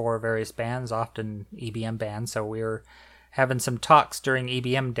flyers for various bands, often EBM bands. So we were having some talks during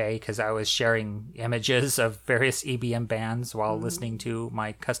EBM Day because I was sharing images of various EBM bands while listening to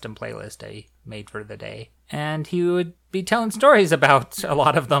my custom playlist I made for the day. And he would be telling stories about a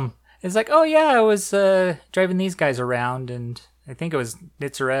lot of them. It's like, oh yeah, I was driving these guys around, and I think it was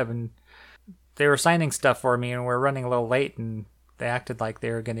Nitzareb, and they were signing stuff for me, and we're running a little late, and they acted like they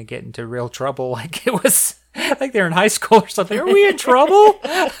were going to get into real trouble, like it was like they were in high school or something. Are we in trouble?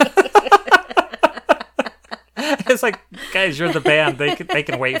 It's like, guys, you're the band. They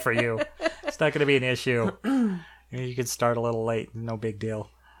can wait for you. It's not going to be an issue. You could start a little late. No big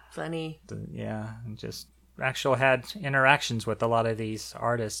deal. Funny. Yeah, and just actually had interactions with a lot of these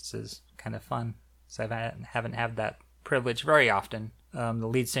artists is kind of fun. So I haven't had that privilege very often. The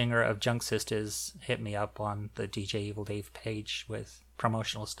lead singer of Junk Sisters hit me up on the DJ Evil Dave page with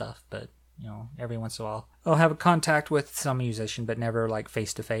promotional stuff, but every once in a while I'll have a contact with some musician, but never like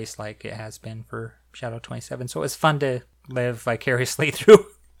face to face like it has been for Shadow 27. So it was fun to live vicariously through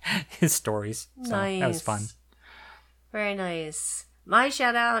his stories. So nice. That was fun. Very nice. My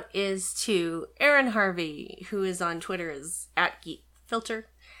shout out is to Aaron Harvey, who is on Twitter as @GeekFilter.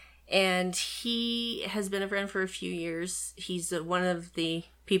 And he has been a friend for a few years. He's one of the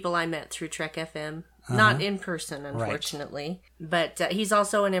people I met through Trek FM. Not in person, unfortunately. Right. But he's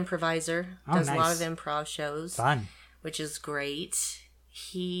also an improviser. Does a lot of improv shows. Fun. Which is great.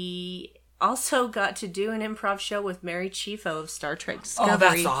 He also got to do an improv show with Mary Chieffo of Star Trek Discovery. Oh,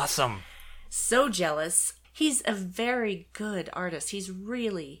 that's awesome. So jealous. He's a very good artist. He's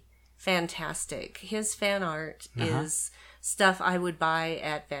really fantastic. His fan art is stuff I would buy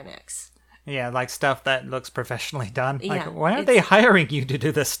at Van X. Yeah, like stuff that looks professionally done. Yeah, like, why aren't they hiring you to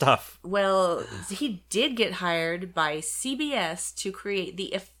do this stuff? Well, he did get hired by CBS to create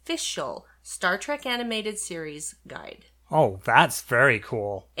the official Star Trek animated series guide. Oh, that's very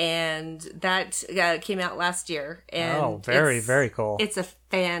cool. And that came out last year. And very cool. It's a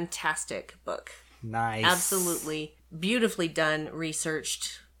fantastic book. Nice. Absolutely beautifully done,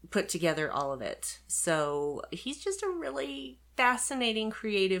 researched, put together, all of it. So he's just a really fascinating,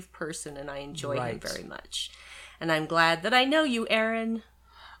 creative person, and I enjoy him very much. And I'm glad that I know you, Aaron.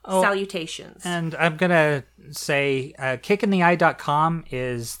 Salutations. And I'm going to say kickintheeye.com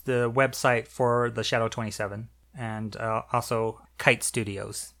is the website for the Shadow 27. And also Kite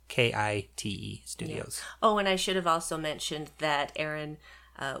Studios, KITE Studios. Yeah. Oh, and I should have also mentioned that Aaron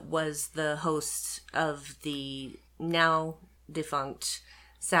was the host of the now defunct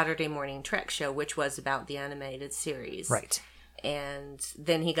Saturday Morning Trek show, which was about the animated series. Right. And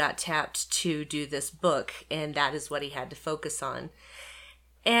then he got tapped to do this book, and that is what he had to focus on.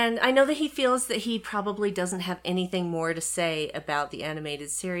 And I know that he feels that he probably doesn't have anything more to say about the animated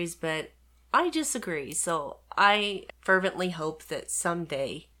series, but I disagree. So I fervently hope that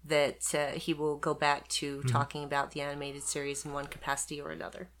someday that he will go back to talking about the animated series in one capacity or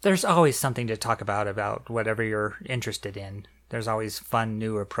another. There's always something to talk about whatever you're interested in. There's always fun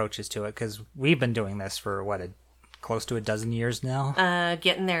new approaches to it, because we've been doing this for, close to a dozen years now?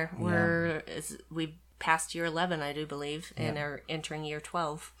 Getting there. We passed year 11, I do believe, and are entering year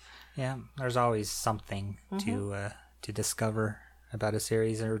 12. Yeah, there's always something to discover about a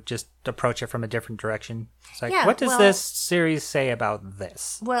series, or just approach it from a different direction. It's like, what does this series say about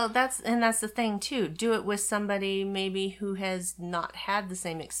this? Well, that's the thing too. Do it with somebody maybe who has not had the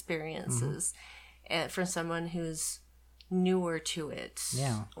same experiences, from someone who's newer to it,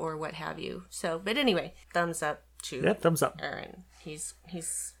 or what have you. So, but anyway, thumbs up to thumbs up, Aaron. He's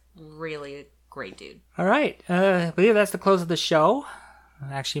really a great dude. All right, I believe that's the close of the show.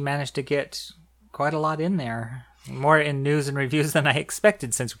 I actually managed to get quite a lot in there. More in news and reviews than I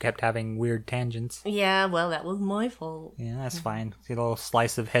expected, since we kept having weird tangents. Yeah, well, that was my fault. Yeah, that's fine. Get a little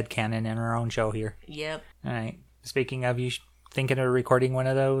slice of headcanon in our own show here. Yep. All right. Speaking of, you thinking of recording one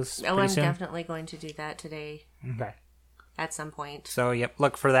of those I'm soon? definitely going to do that today. Okay. At some point. So,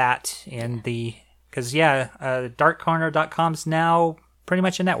 look for that in the... Because, darkcorner.com's now pretty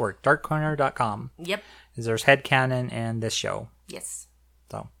much a network. Darkcorner.com. Yep. There's headcanon and this show. Yes.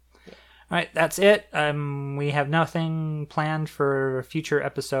 So... All right, that's it. We have nothing planned for a future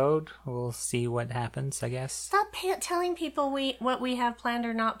episode. We'll see what happens, I guess. Stop telling people what we have planned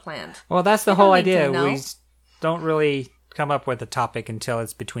or not planned. Well, that's the They whole don't need to idea. know. We don't really come up with a topic until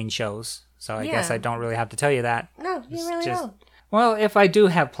it's between shows. So I guess Yeah. I don't really have to tell you that. No, you It's really just- don't. Well, if I do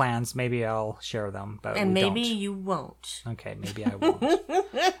have plans, maybe I'll share them. But And we maybe don't. you won't. Okay, maybe I won't. All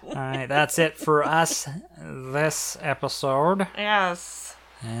right, that's it for us this episode. Yes.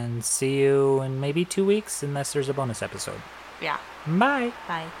 And see you in maybe 2 weeks, unless there's a bonus episode. Yeah. Bye.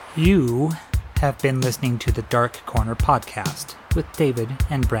 Bye. You have been listening to the Dark Corner Podcast with David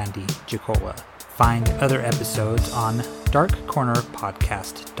and Brandy Jacola. Find other episodes on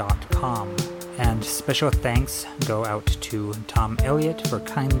darkcornerpodcast.com. And special thanks go out to Tom Elliott for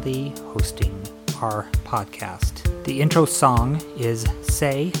kindly hosting our podcast. The intro song is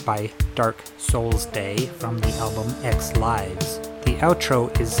Say by Dark Souls Day from the album X Lives. The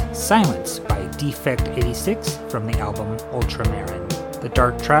outro is Silence by Defect 86 from the album Ultramarine. The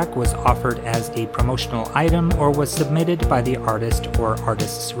dark track was offered as a promotional item or was submitted by the artist or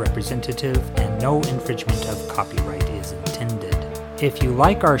artist's representative, and no infringement of copyright is intended. If you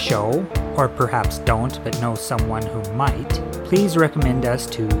like our show, or perhaps don't but know someone who might, please recommend us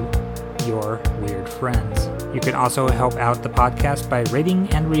to your weird friends. You can also help out the podcast by rating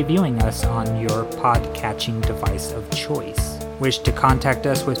and reviewing us on your pod-catching device of choice. Wish to contact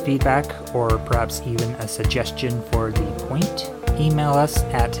us with feedback or perhaps even a suggestion for the point? Email us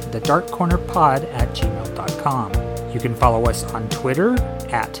at thedarkcornerpod@gmail.com. You can follow us on Twitter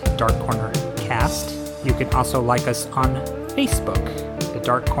at darkcornercast. You can also like us on Facebook. The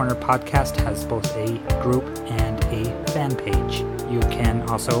Dark Corner Podcast has both a group and a fan page. You can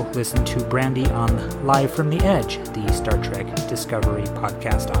also listen to Brandy on Live from the Edge, the Star Trek Discovery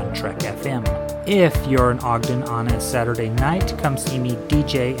podcast on Trek FM. If you're in Ogden on a Saturday night, come see me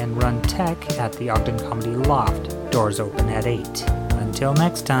DJ and run tech at the Ogden Comedy Loft. Doors open at 8. Until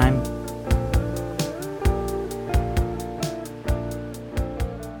next time.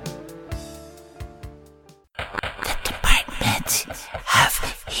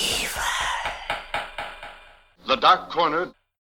 The Dark Corner